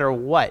you no matter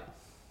what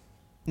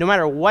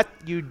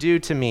you do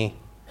to me,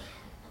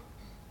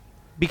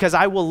 because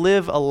I will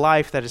live a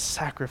life that is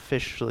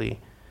sacrificially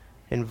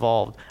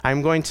involved.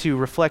 I'm going to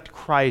reflect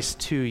Christ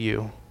to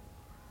you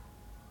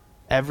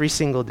every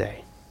single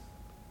day.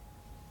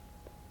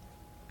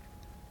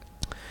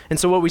 And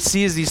so what we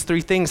see is these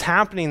three things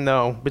happening,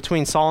 though,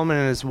 between Solomon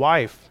and his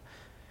wife.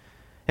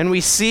 And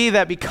we see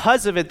that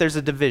because of it, there's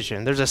a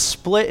division. There's a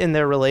split in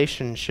their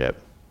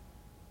relationship.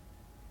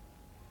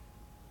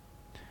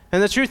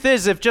 And the truth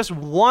is, if just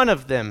one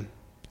of them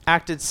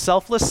acted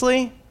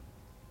selflessly,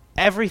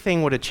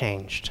 everything would have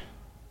changed.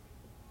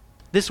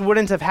 This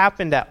wouldn't have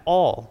happened at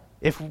all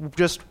if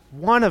just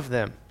one of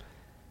them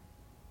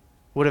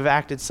would have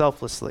acted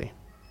selflessly.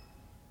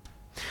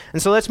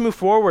 And so let's move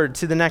forward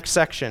to the next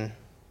section.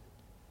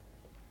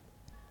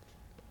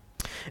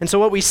 And so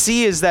what we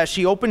see is that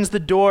she opens the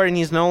door and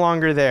he's no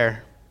longer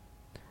there.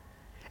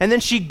 And then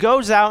she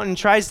goes out and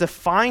tries to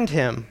find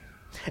him.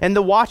 And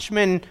the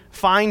watchmen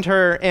find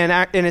her, and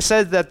it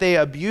says that they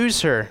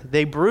abuse her,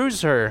 they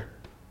bruise her.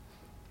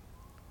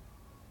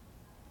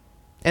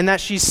 And that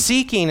she's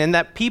seeking, and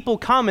that people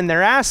come and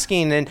they're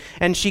asking,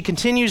 and she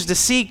continues to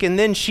seek, and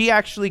then she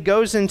actually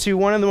goes into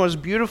one of the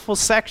most beautiful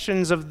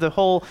sections of the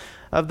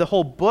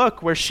whole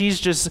book, where she's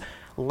just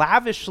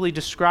lavishly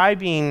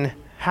describing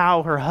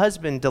how her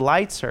husband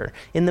delights her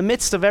in the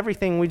midst of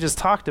everything we just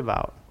talked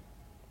about.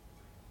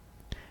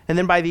 And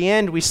then by the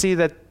end, we see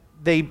that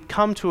they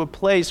come to a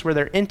place where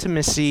their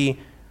intimacy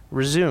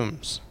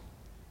resumes.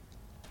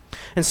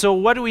 And so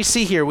what do we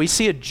see here? We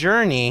see a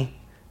journey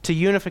to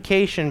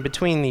unification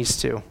between these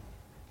two.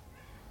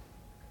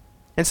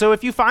 And so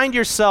if you find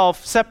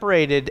yourself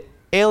separated,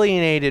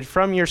 alienated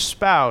from your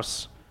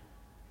spouse,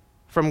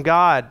 from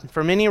God,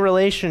 from any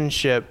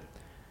relationship,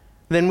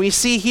 then we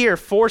see here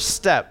 4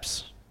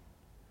 steps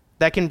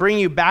that can bring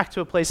you back to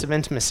a place of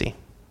intimacy.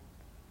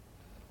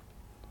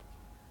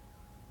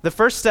 The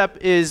first step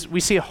is we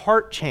see a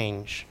heart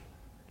change.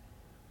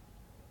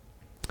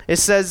 It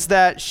says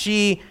that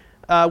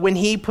when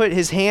he put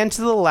his hand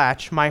to the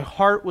latch, my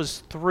heart was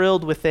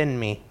thrilled within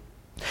me.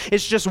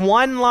 It's just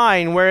one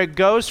line where it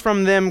goes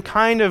from them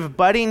kind of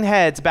butting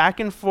heads back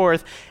and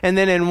forth, and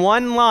then in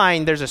one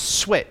line there's a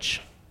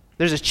switch.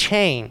 There's a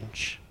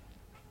change.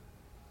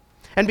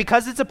 And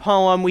because it's a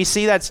poem, we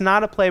see that's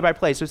not a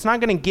play-by-play, so it's not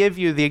going to give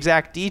you the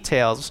exact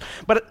details.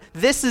 But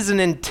this is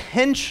an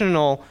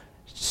intentional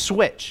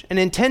switch, an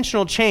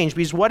intentional change,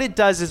 because what it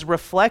does is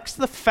reflects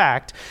the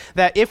fact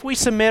that if we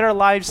submit our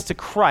lives to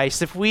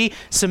Christ, if we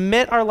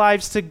submit our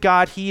lives to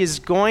God, he is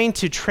going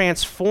to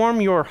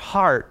transform your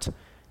heart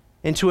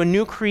into a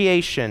new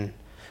creation,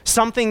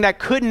 something that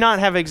could not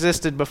have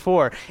existed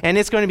before, and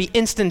it's going to be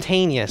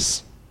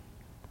instantaneous.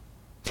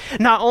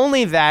 Not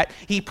only that,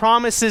 he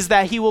promises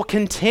that he will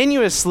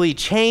continuously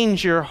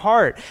change your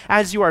heart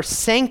as you are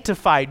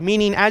sanctified,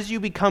 meaning as you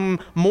become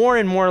more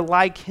and more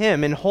like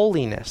him in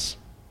holiness.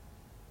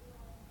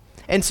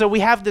 And so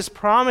we have this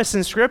promise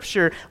in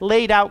Scripture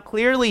laid out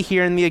clearly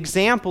here in the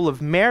example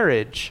of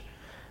marriage,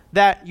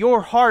 that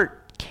your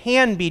heart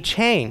can be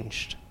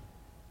changed.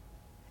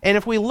 And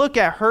if we look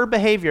at her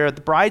behavior, the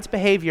bride's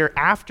behavior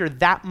after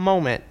that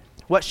moment,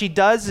 what she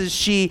does is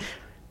she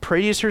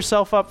pretties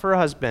herself up for her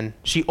husband.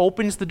 She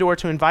opens the door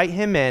to invite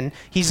him in.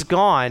 He's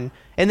gone.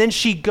 And then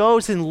she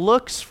goes and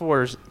looks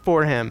for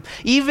him,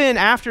 even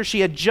after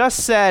she had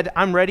just said,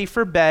 I'm ready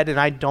for bed and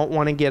I don't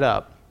want to get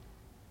up.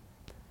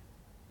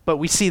 But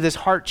we see this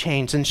heart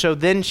change. And so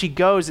then she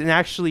goes and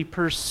actually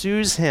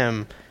pursues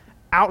him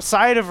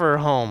outside of her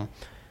home,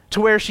 to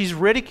where she's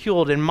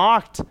ridiculed and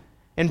mocked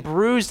and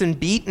bruised and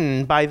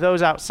beaten by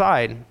those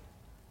outside.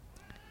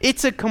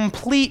 It's a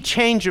complete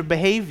change of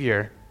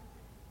behavior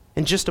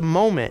in just a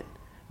moment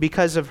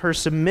because of her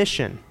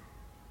submission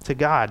to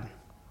God.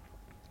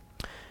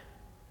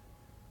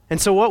 And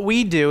so what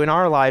we do in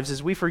our lives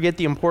is we forget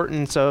the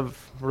importance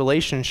of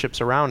relationships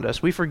around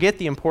us. We forget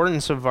the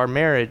importance of our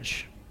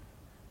marriage.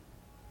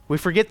 We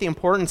forget the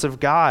importance of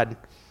God.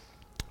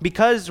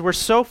 because we're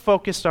so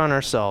focused on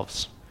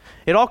ourselves.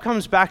 It all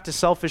comes back to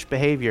selfish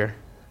behavior,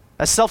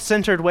 a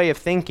self-centered way of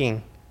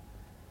thinking.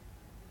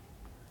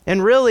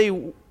 And really,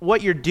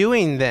 what you're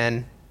doing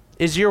then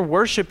is you're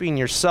worshiping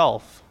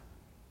yourself.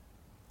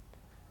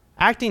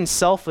 Acting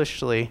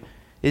selfishly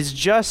is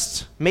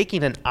just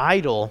making an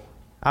idol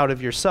out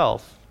of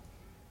yourself.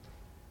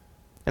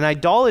 And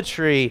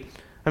idolatry,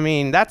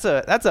 that's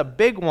a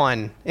big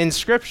one in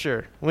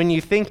Scripture when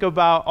you think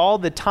about all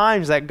the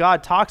times that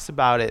God talks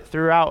about it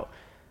throughout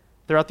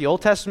the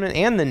Old Testament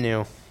and the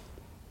New.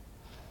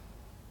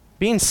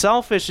 Being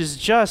selfish is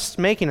just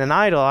making an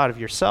idol out of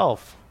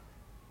yourself.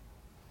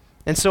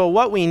 And so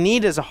what we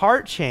need is a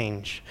heart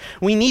change.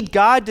 We need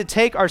God to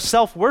take our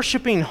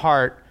self-worshiping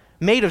heart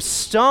made of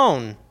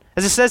stone,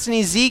 as it says in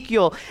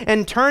Ezekiel,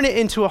 and turn it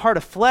into a heart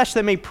of flesh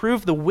that may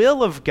prove the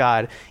will of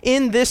God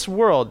in this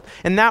world.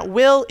 And that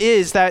will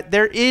is that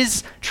there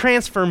is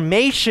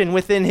transformation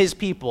within his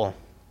people.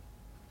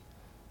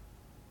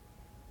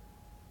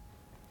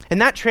 And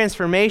that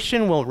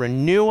transformation will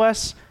renew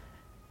us,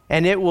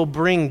 and it will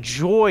bring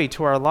joy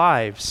to our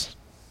lives.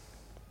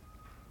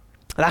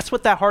 That's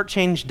what that heart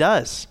change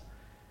does.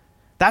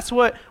 That's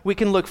what we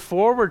can look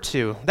forward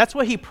to. That's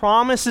what he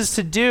promises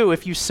to do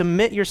if you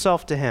submit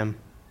yourself to him.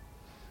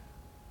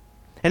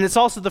 And it's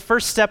also the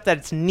first step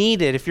that's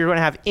needed if you're going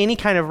to have any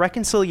kind of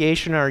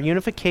reconciliation or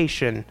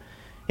unification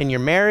in your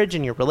marriage,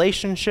 in your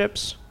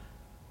relationships,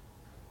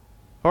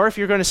 or if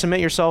you're going to submit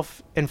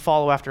yourself and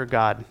follow after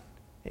God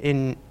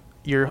in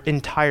your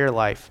entire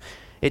life.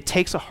 It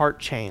takes a heart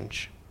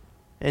change.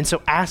 And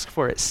so ask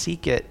for it,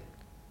 seek it.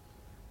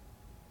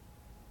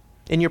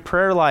 In your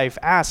prayer life,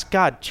 ask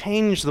God,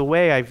 change the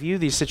way I view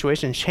these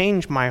situations,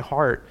 change my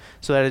heart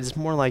so that it is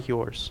more like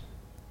yours.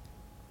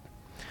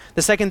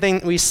 The second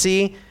thing we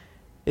see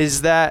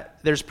is that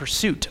there's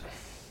pursuit.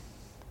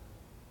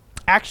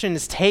 Action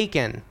is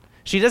taken.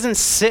 She doesn't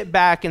sit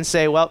back and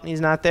say, well,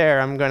 he's not there,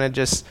 I'm going to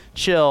just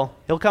chill.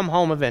 He'll come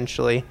home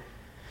eventually.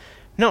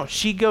 No,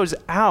 she goes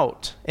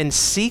out and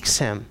seeks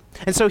him.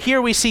 And so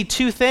here we see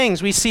two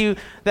things. We see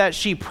that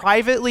she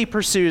privately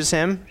pursues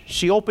him.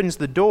 She opens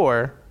the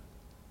door.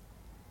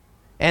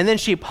 And then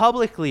she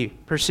publicly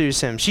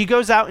pursues him. She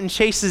goes out and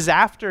chases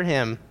after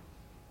him.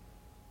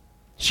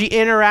 She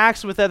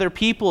interacts with other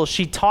people.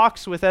 She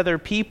talks with other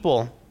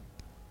people.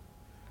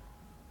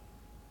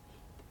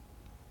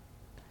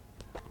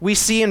 We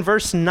see in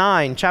verse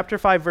 9, chapter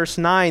 5, verse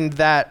 9,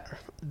 that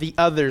the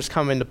others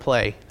come into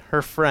play,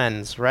 her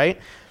friends, right?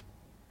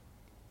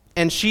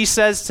 And she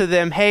says to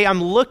them, hey,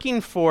 I'm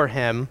looking for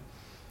him.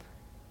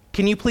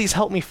 Can you please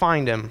help me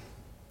find him?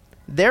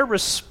 Their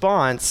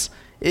response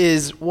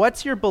is,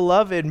 what's your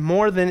beloved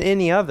more than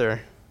any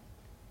other?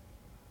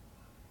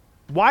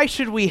 Why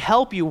should we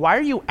help you? Why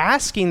are you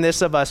asking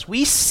this of us?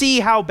 We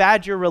see how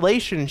bad your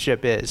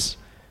relationship is.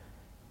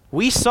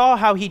 We saw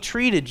how he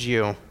treated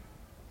you.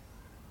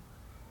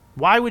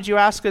 Why would you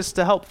ask us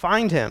to help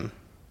find him?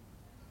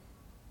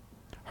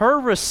 Her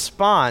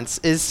response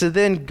is to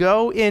then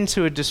go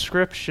into a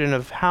description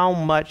of how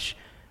much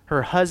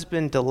her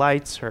husband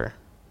delights her.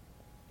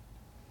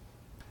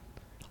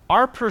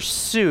 Our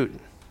pursuit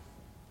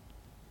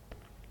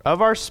of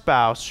our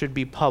spouse should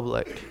be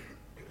public,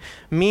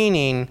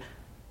 meaning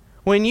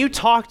when you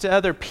talk to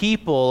other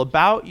people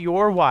about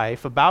your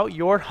wife, about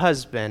your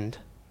husband,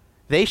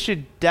 they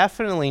should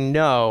definitely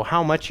know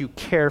how much you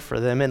care for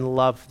them and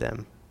love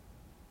them.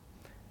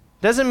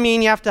 Doesn't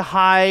mean you have to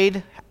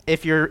hide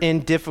if you're in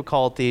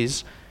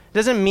difficulties.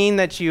 Doesn't mean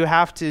that you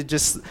have to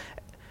just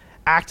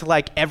act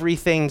like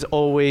everything's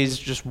always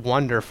just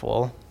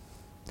wonderful.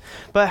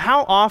 But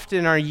how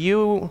often are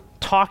you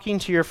talking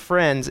to your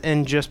friends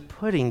and just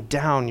putting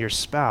down your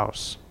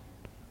spouse?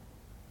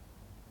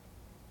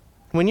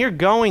 When you're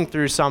going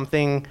through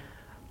something,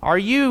 are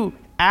you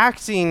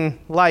acting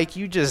like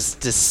you just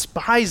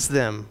despise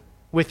them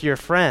with your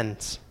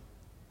friends?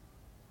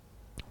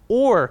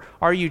 Or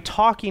are you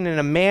talking in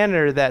a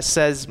manner that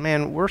says,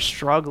 man, we're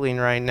struggling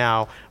right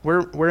now.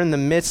 We're in the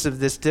midst of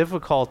this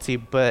difficulty,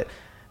 but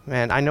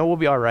man, I know we'll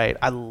be all right.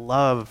 I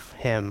love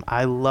him.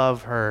 I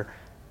love her.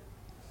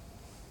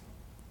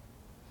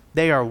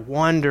 They are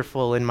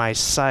wonderful in my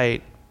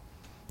sight.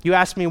 You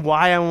ask me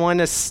why I want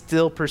to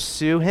still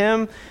pursue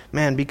him?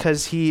 Man,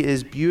 because he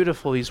is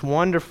beautiful. He's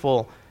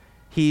wonderful.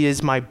 He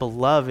is my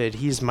beloved.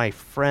 He's my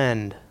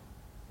friend.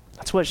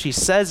 That's what she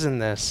says in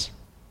this.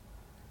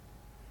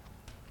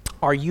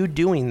 Are you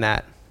doing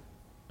that?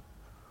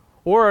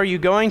 Or are you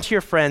going to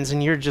your friends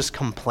and you're just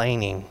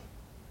complaining?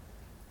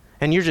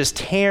 And you're just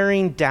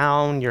tearing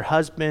down your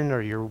husband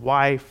or your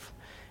wife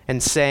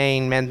and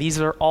saying, man,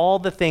 these are all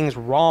the things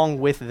wrong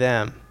with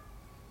them.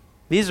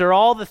 These are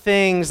all the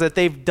things that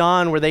they've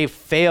done where they've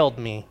failed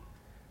me.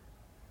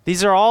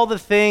 These are all the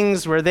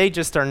things where they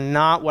just are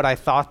not what I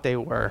thought they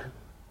were.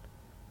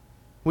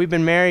 We've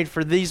been married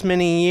for these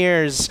many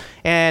years,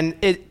 and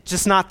it's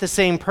just not the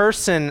same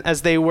person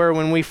as they were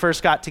when we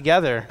first got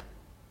together.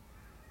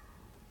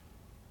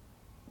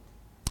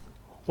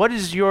 What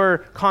does your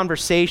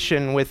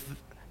conversation with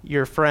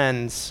your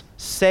friends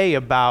say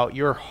about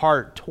your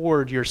heart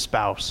toward your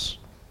spouse?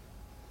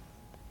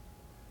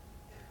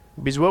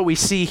 Because what we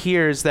see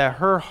here is that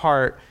her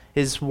heart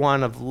is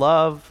one of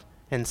love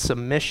and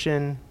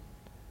submission,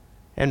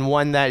 and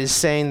one that is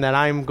saying that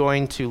I'm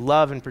going to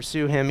love and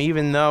pursue him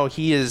even though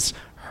he has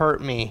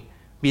hurt me.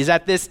 Because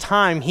at this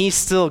time, he's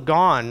still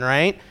gone,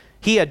 right?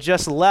 He had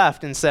just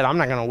left and said, I'm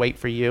not going to wait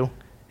for you.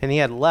 And he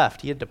had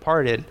left. He had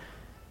departed.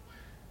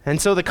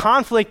 And so the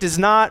conflict is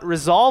not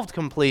resolved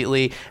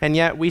completely, and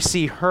yet we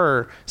see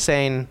her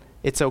saying,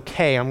 it's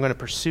okay, I'm going to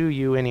pursue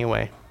you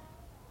anyway,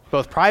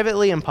 both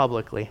privately and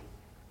publicly.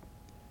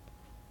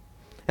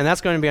 And that's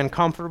going to be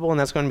uncomfortable, and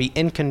that's going to be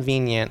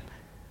inconvenient.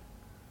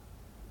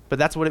 But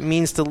that's what it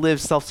means to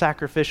live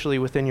self-sacrificially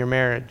within your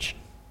marriage,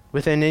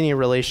 within any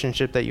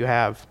relationship that you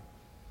have.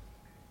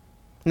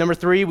 Number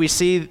 3, we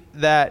see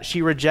that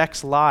she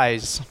rejects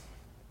lies.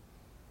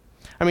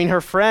 I mean,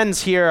 her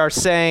friends here are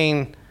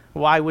saying,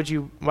 why would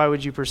you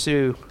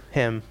pursue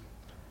him?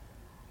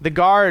 The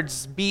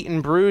guards beat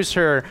and bruise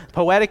her.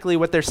 Poetically,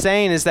 what they're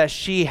saying is that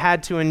she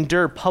had to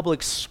endure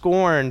public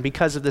scorn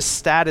because of the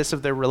status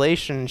of their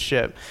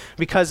relationship,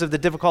 because of the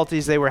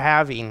difficulties they were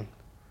having.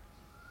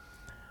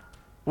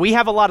 We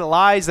have a lot of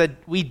lies that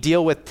we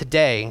deal with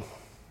today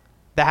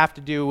that have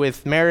to do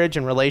with marriage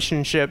and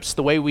relationships,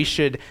 the way we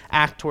should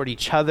act toward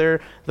each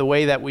other, the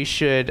way that we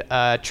should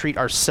treat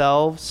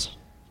ourselves.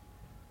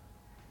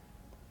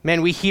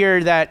 Man, we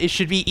hear that it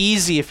should be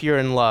easy if you're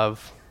in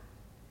love,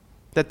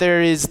 that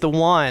there is the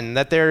one,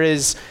 that there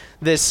is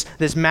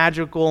this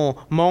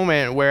magical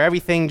moment where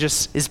everything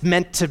just is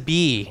meant to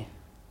be.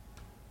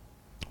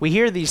 We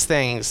hear these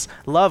things.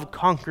 Love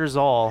conquers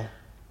all.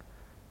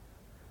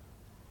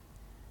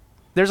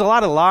 There's a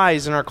lot of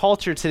lies in our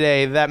culture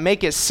today that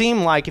make it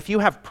seem like if you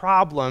have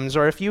problems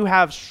or if you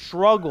have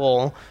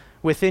struggle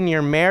within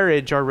your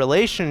marriage or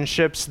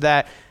relationships,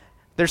 that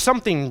there's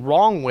something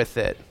wrong with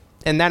it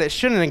and that it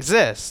shouldn't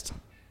exist.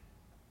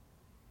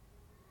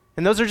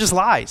 And those are just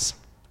lies.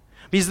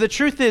 Because the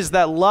truth is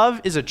that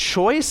love is a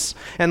choice,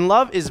 and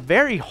love is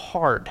very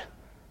hard.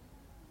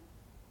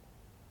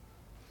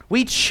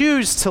 We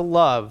choose to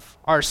love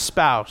our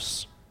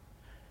spouse.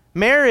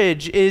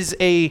 Marriage is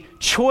a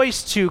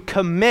choice to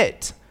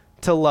commit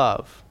to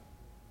love.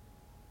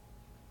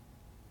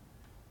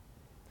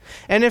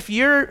 And if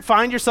you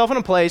find yourself in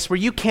a place where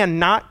you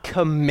cannot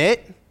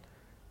commit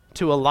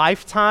to a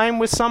lifetime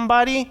with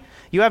somebody,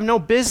 you have no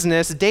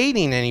business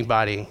dating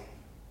anybody.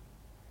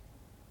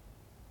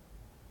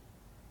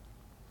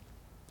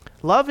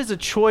 Love is a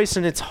choice,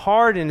 and it's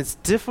hard and it's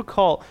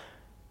difficult,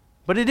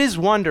 but it is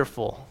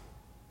wonderful.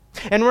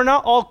 And we're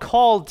not all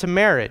called to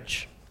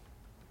marriage.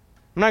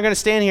 I'm not going to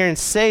stand here and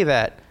say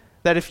that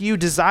if you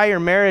desire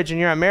marriage and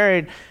you're not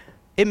married,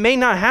 it may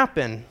not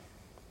happen.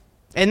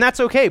 And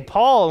that's okay.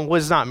 Paul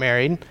was not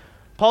married.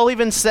 Paul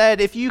even said,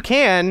 if you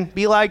can,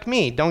 be like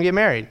me, don't get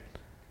married.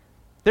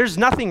 There's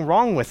nothing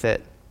wrong with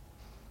it.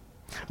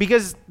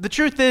 Because the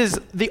truth is,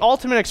 the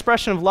ultimate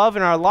expression of love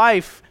in our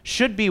life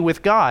should be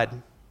with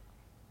God.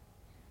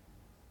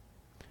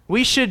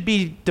 We should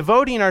be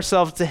devoting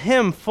ourselves to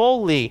him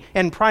fully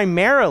and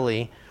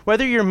primarily,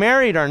 whether you're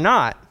married or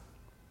not.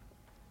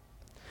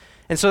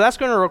 And so that's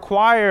going to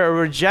require a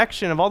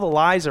rejection of all the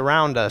lies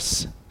around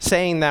us,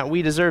 saying that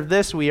we deserve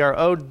this, we are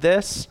owed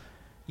this.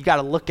 You got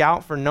to look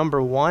out for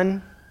number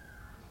one.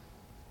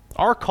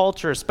 Our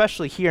culture,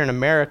 especially here in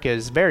America,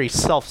 is very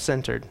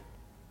self-centered.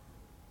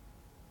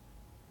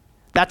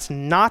 That's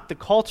not the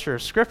culture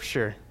of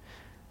Scripture.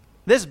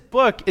 This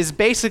book is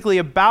basically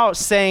about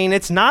saying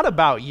it's not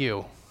about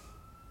you.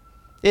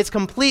 It's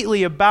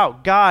completely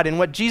about God and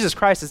what Jesus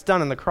Christ has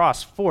done on the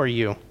cross for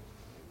you.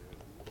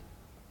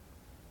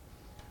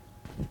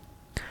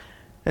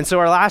 And so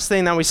our last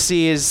thing that we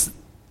see is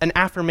an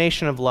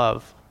affirmation of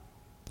love.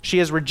 She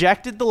has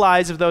rejected the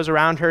lies of those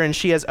around her, and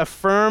she has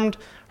affirmed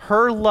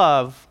her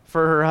love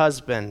for her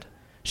husband.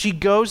 She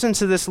goes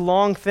into this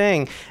long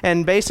thing,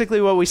 and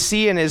basically what we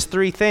see in is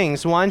 3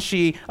 things. 1,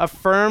 she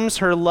affirms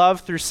her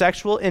love through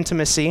sexual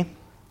intimacy.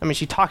 I mean,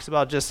 she talks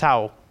about just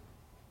how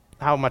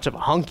much of a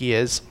hunk he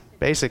is,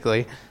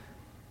 basically.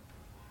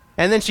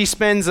 And then she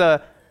spends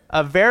a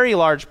very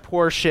large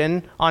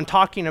portion on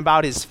talking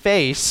about his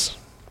face,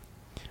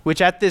 which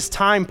at this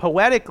time,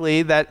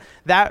 poetically, that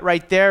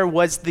right there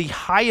was the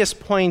highest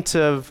point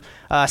of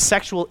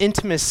sexual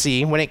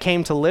intimacy when it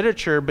came to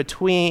literature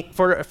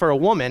for a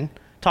woman.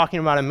 Talking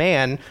about a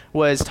man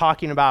was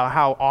talking about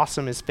how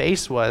awesome his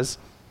face was.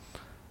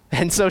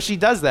 And so she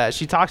does that.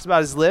 She talks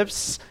about his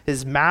lips,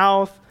 his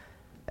mouth,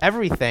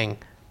 everything.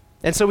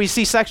 And so we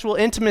see sexual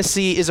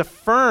intimacy is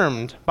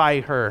affirmed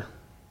by her.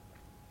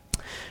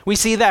 We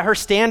see that her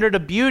standard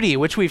of beauty,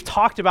 which we've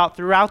talked about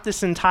throughout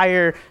this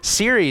entire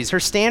series, her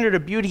standard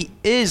of beauty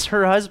is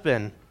her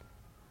husband.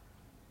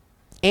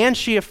 And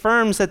she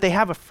affirms that they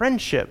have a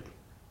friendship.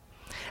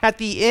 At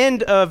the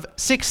end of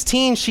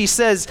 16, she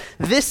says,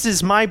 "This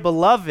is my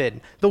beloved,"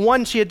 the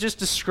one she had just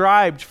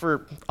described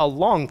for a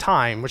long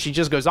time, where she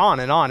just goes on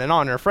and on and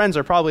on. Her friends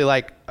are probably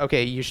like,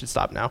 okay, you should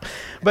stop now.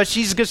 But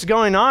she's just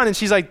going on, and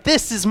she's like,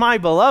 "This is my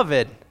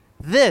beloved.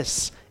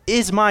 This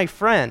is my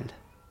friend."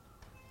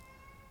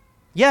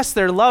 Yes,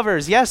 they're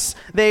lovers. Yes,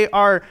 they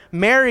are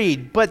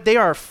married, but they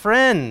are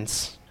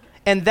friends.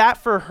 And that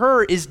for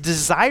her is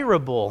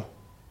desirable.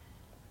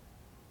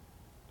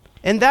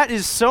 And that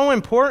is so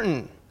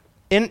important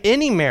in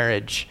any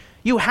marriage.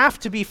 You have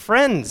to be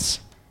friends.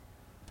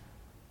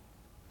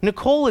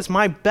 Nicole is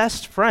my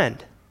best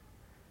friend.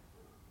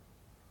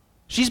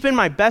 She's been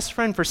my best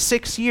friend for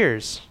 6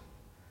 years.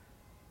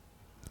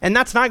 And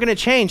that's not going to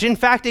change. In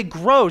fact, it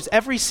grows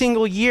every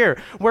single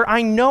year where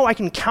I know I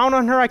can count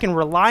on her, I can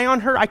rely on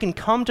her, I can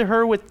come to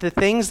her with the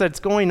things that's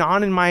going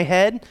on in my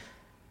head,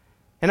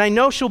 and I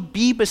know she'll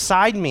be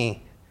beside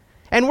me.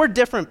 And we're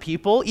different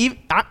people.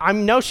 I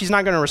know she's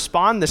not going to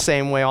respond the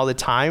same way all the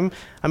time.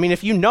 I mean,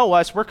 if you know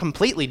us, we're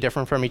completely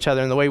different from each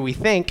other in the way we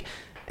think,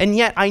 and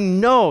yet I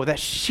know that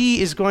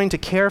she is going to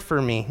care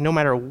for me no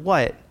matter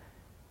what.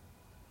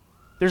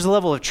 There's a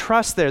level of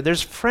trust there.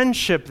 There's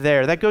friendship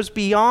there that goes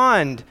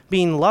beyond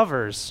being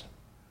lovers.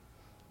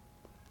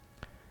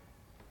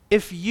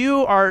 If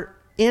you are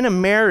in a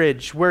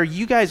marriage where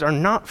you guys are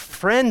not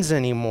friends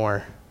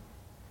anymore,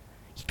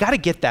 you got to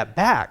get that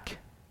back.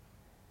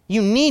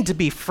 You need to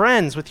be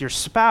friends with your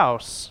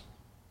spouse.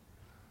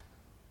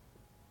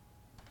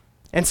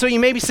 And so you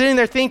may be sitting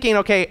there thinking,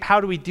 okay,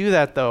 how do we do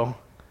that though?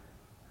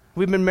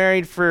 We've been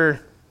married for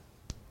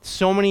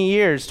so many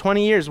years,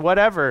 20 years,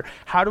 whatever.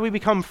 How do we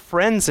become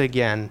friends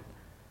again?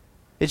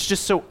 It's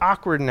just so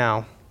awkward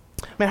now.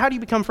 Man, how do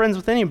you become friends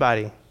with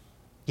anybody?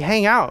 You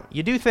hang out,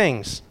 you do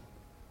things.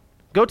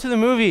 Go to the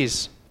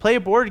movies, play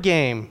a board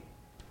game,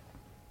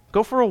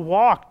 go for a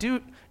walk,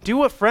 do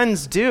what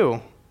friends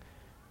do.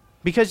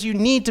 Because you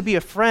need to be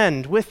a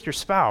friend with your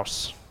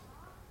spouse.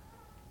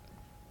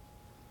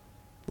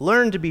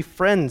 Learn to be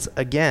friends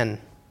again.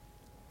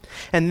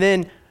 And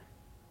then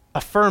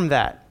affirm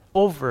that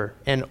over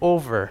and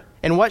over.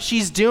 And what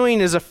she's doing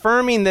is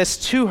affirming this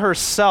to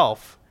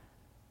herself.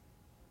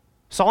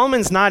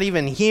 Solomon's not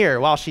even here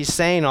while she's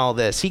saying all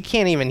this. He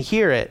can't even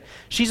hear it.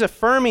 She's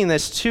affirming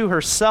this to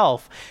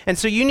herself. And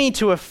so you need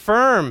to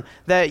affirm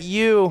that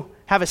you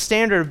have a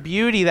standard of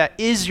beauty that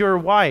is your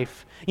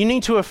wife. You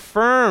need to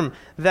affirm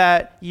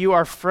that you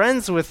are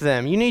friends with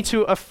them. You need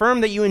to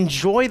affirm that you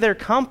enjoy their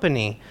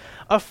company.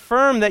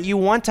 Affirm that you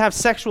want to have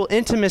sexual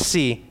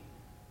intimacy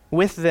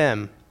with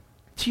them,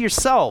 to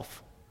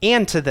yourself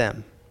and to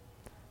them.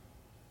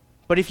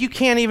 But if you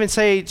can't even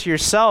say it to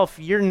yourself,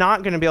 you're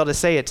not going to be able to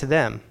say it to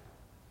them.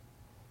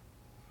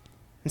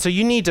 And so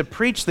you need to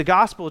preach the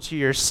gospel to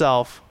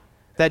yourself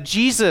that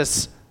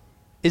Jesus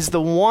is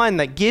the one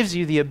that gives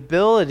you the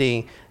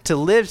ability to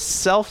live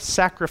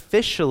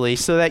self-sacrificially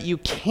so that you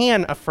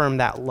can affirm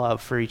that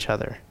love for each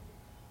other.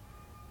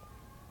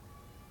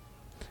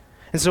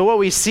 And so what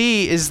we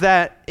see is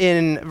that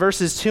in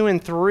verses 2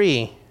 and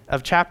 3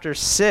 of chapter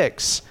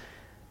 6,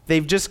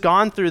 they've just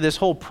gone through this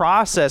whole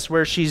process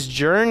where she's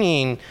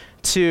journeying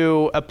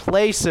to a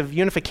place of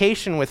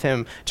unification with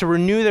him, to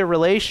renew their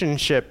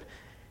relationship.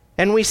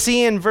 And we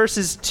see in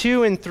verses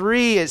 2 and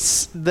 3,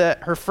 it's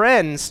that her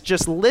friends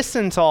just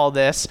listen to all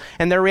this,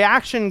 and their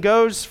reaction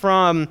goes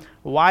from,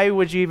 why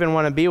would you even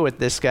want to be with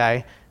this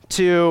guy,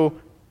 to,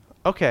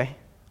 okay,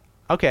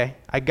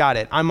 I got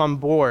it. I'm on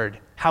board.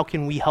 How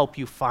can we help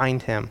you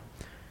find him?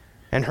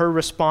 And her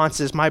response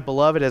is, my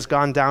beloved has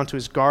gone down to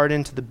his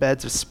garden, to the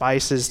beds of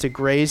spices, to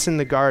graze in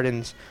the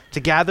gardens, to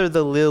gather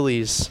the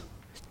lilies.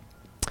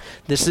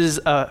 This is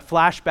a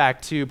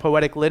flashback to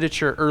poetic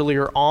literature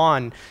earlier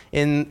on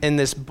in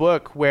this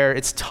book where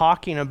it's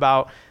talking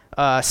about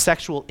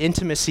sexual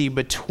intimacy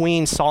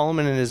between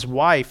Solomon and his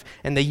wife,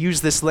 and they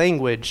use this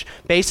language.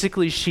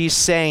 Basically, she's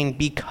saying,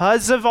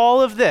 because of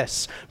all of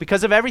this,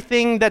 because of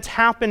everything that's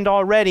happened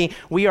already,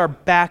 we are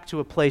back to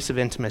a place of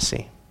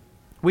intimacy.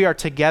 We are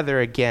together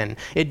again.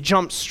 It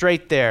jumps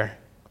straight there.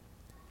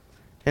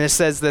 And it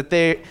says that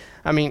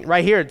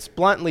right here it's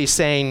bluntly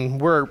saying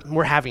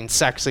we're having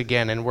sex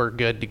again and we're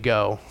good to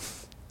go.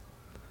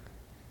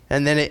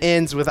 And then it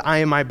ends with, I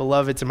am my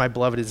beloved's and my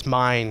beloved is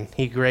mine.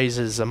 He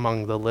grazes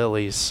among the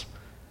lilies.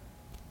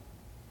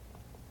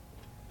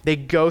 They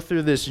go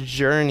through this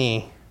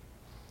journey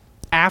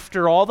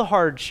after all the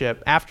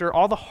hardship, after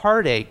all the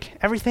heartache,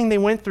 everything they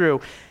went through,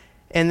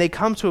 and they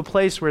come to a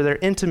place where their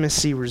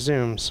intimacy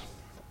resumes.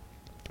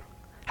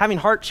 Having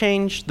heart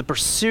change, the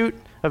pursuit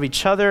of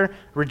each other,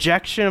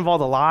 rejection of all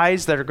the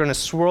lies that are going to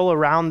swirl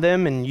around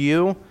them and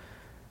you,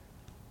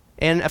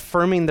 and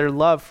affirming their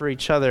love for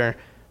each other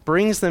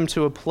brings them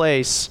to a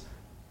place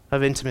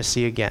of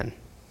intimacy again.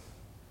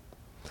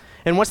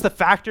 And what's the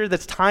factor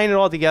that's tying it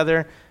all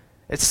together?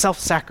 It's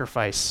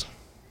self-sacrifice.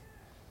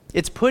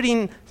 It's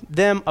putting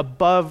them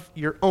above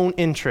your own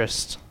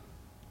interest.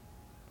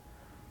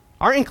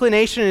 Our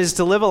inclination is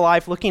to live a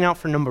life looking out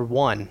for number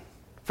one,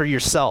 for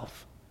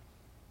yourself.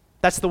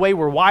 That's the way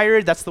we're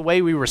wired. That's the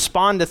way we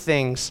respond to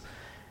things.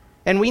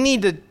 And we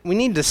need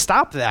to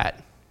stop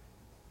that.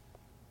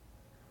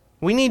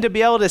 We need to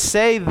be able to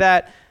say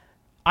that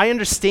I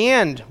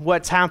understand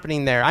what's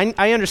happening there.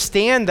 I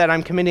understand that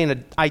I'm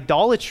committing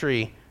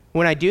idolatry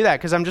when I do that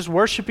because I'm just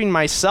worshiping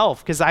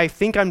myself because I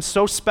think I'm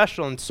so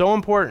special and so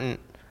important.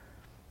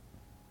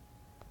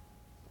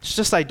 It's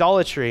just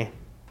idolatry.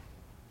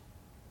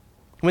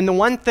 When the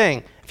one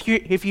thing,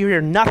 if you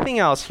hear nothing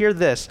else, hear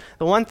this.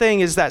 The one thing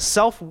is that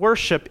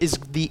self-worship is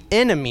the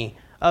enemy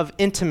of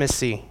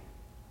intimacy.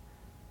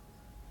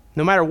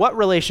 No matter what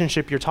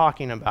relationship you're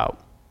talking about.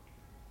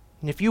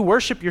 And if you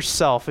worship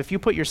yourself, if you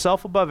put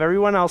yourself above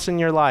everyone else in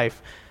your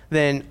life,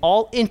 then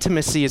all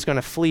intimacy is going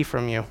to flee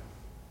from you.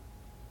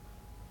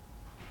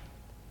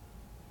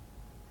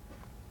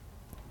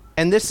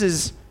 And this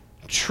is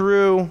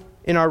true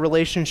in our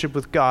relationship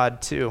with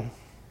God too.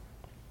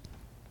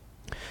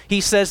 He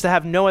says to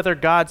have no other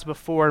gods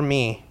before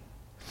me.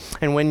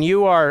 And when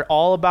you are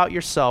all about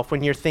yourself,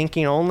 when you're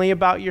thinking only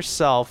about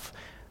yourself,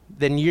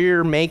 then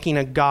you're making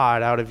a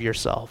god out of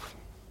yourself.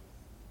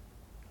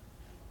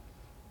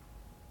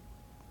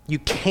 You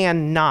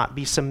cannot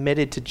be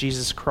submitted to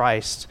Jesus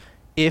Christ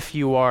if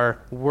you are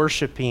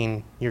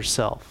worshiping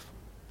yourself.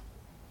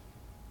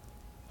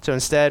 So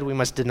instead, we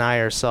must deny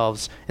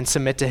ourselves and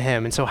submit to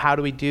him. And so how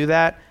do we do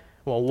that?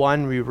 Well,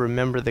 one, we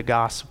remember the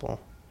gospel.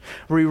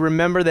 We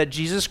remember that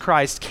Jesus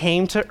Christ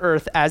came to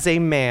earth as a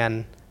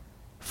man,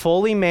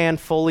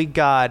 fully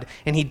God,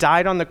 and he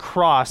died on the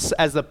cross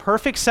as the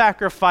perfect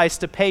sacrifice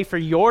to pay for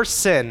your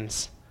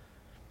sins.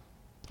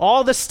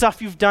 All the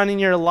stuff you've done in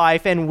your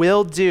life and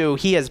will do,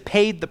 he has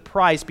paid the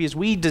price because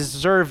we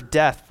deserve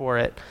death for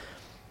it.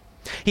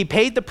 He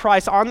paid the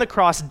price on the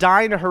cross,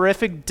 dying a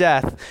horrific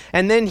death,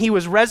 and then he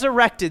was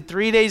resurrected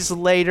 3 days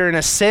later and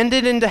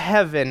ascended into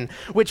heaven,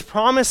 which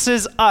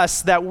promises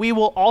us that we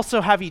will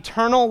also have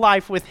eternal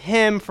life with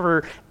him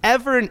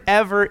forever and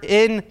ever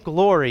in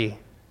glory.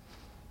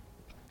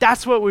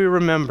 That's what we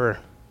remember.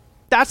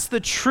 That's the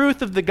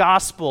truth of the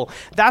gospel.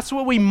 That's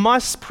what we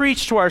must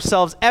preach to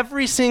ourselves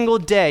every single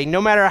day, no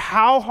matter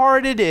how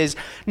hard it is,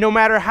 no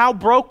matter how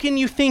broken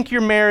you think your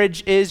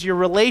marriage is, your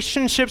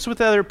relationships with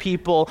other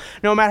people,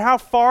 no matter how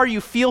far you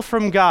feel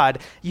from God.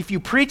 If you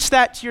preach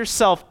that to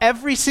yourself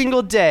every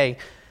single day,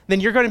 then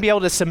you're going to be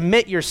able to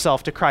submit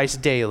yourself to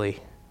Christ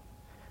daily.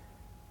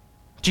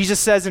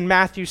 Jesus says in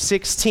Matthew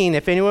 16,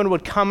 if anyone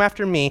would come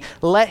after me,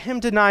 let him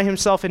deny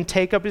himself and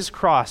take up his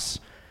cross,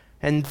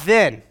 and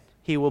then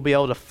he will be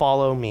able to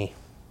follow me.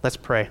 Let's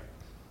pray.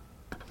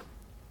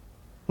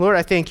 Lord,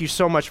 I thank you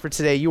so much for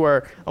today. You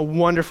are a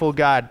wonderful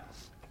God.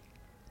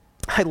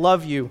 I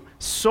love you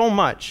so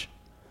much.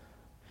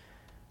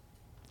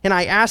 And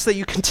I ask that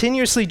you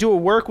continuously do a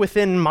work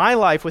within my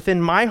life,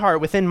 within my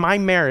heart, within my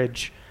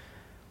marriage.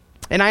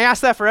 And I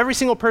ask that for every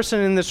single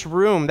person in this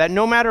room, that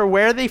no matter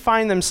where they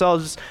find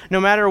themselves, no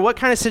matter what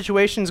kind of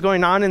situation is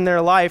going on in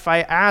their life, I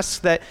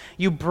ask that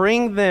you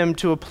bring them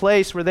to a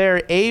place where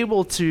they're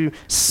able to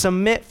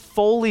submit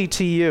fully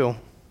to you.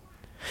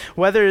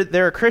 Whether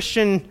they're a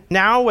Christian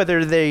now,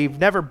 whether they've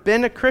never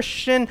been a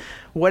Christian,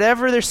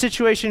 whatever their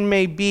situation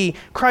may be,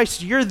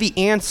 Christ, you're the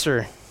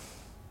answer.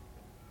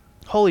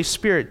 Holy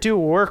Spirit, do a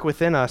work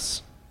within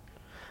us.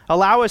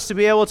 Allow us to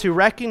be able to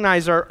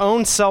recognize our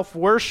own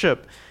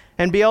self-worship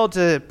and be able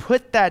to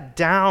put that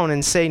down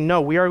and say, no,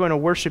 we are going to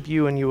worship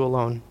you and you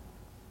alone.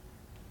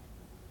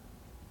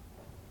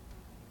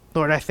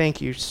 Lord, I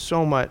thank you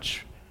so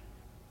much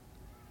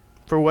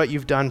for what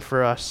you've done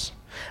for us.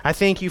 I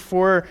thank you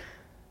for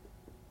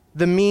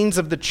the means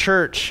of the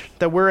church,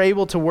 that we're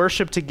able to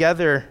worship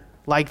together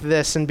like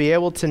this and be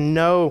able to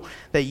know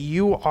that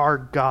you are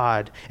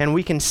God, and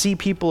we can see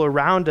people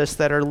around us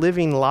that are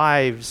living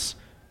lives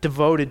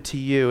devoted to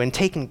you and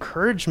take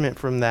encouragement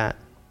from that.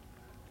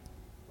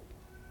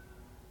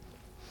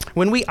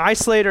 When we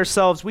isolate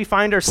ourselves, we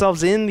find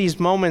ourselves in these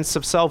moments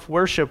of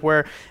self-worship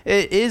where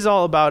it is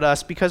all about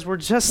us because we're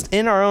just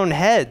in our own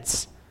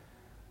heads.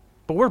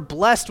 But we're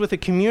blessed with a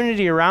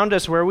community around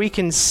us where we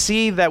can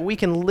see that we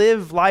can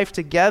live life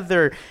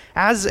together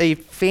as a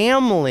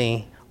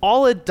family,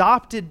 all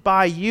adopted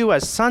by you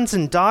as sons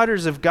and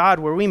daughters of God,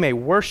 where we may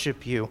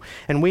worship you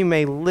and we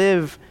may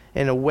live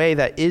in a way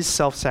that is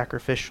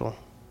self-sacrificial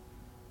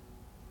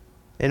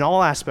in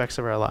all aspects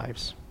of our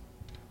lives.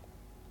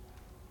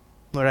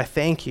 Lord, I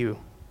thank you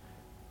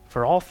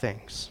for all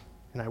things,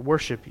 and I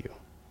worship you.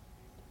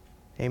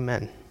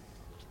 Amen.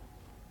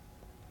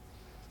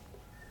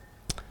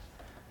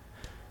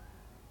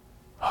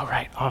 All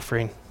right,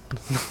 offering.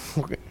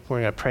 We're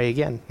going to pray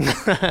again.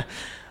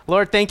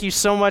 Lord, thank you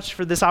so much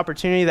for this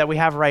opportunity that we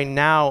have right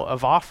now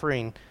of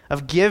offering,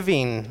 of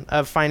giving,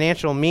 of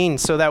financial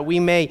means, so that we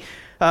may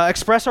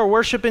express our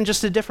worship in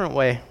just a different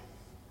way.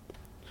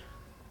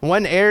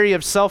 One area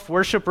of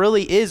self-worship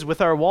really is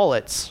with our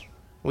wallets.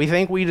 We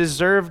think we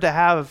deserve to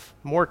have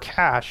more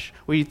cash.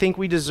 We think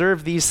we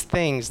deserve these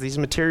things, these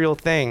material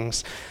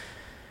things.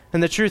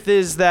 And the truth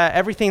is that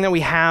everything that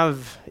we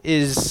have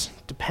is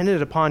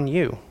dependent upon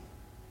you.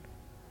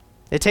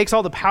 It takes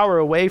all the power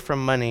away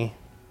from money.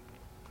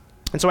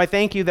 And so I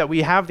thank you that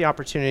we have the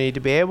opportunity to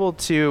be able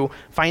to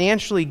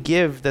financially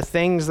give the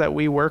things that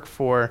we work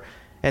for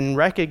and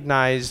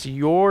recognize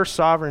your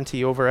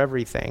sovereignty over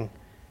everything.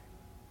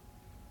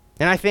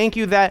 And I thank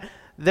you that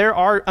there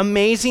are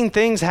amazing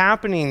things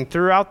happening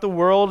throughout the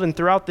world and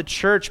throughout the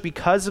church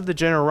because of the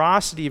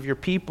generosity of your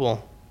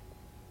people.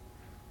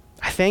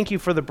 I thank you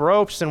for the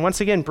Bropes, and once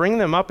again, bring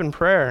them up in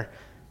prayer.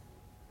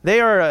 They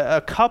are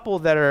a couple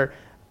that are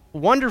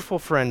wonderful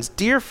friends,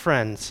 dear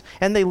friends,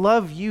 and they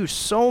love you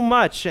so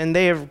much, and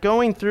they are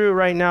going through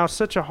right now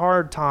such a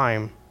hard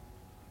time.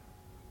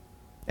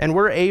 And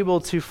we're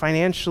able to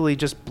financially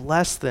just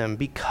bless them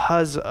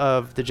because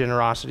of the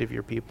generosity of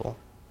your people.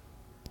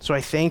 So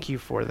I thank you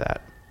for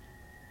that.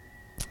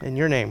 In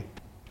your name,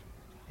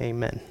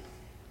 amen.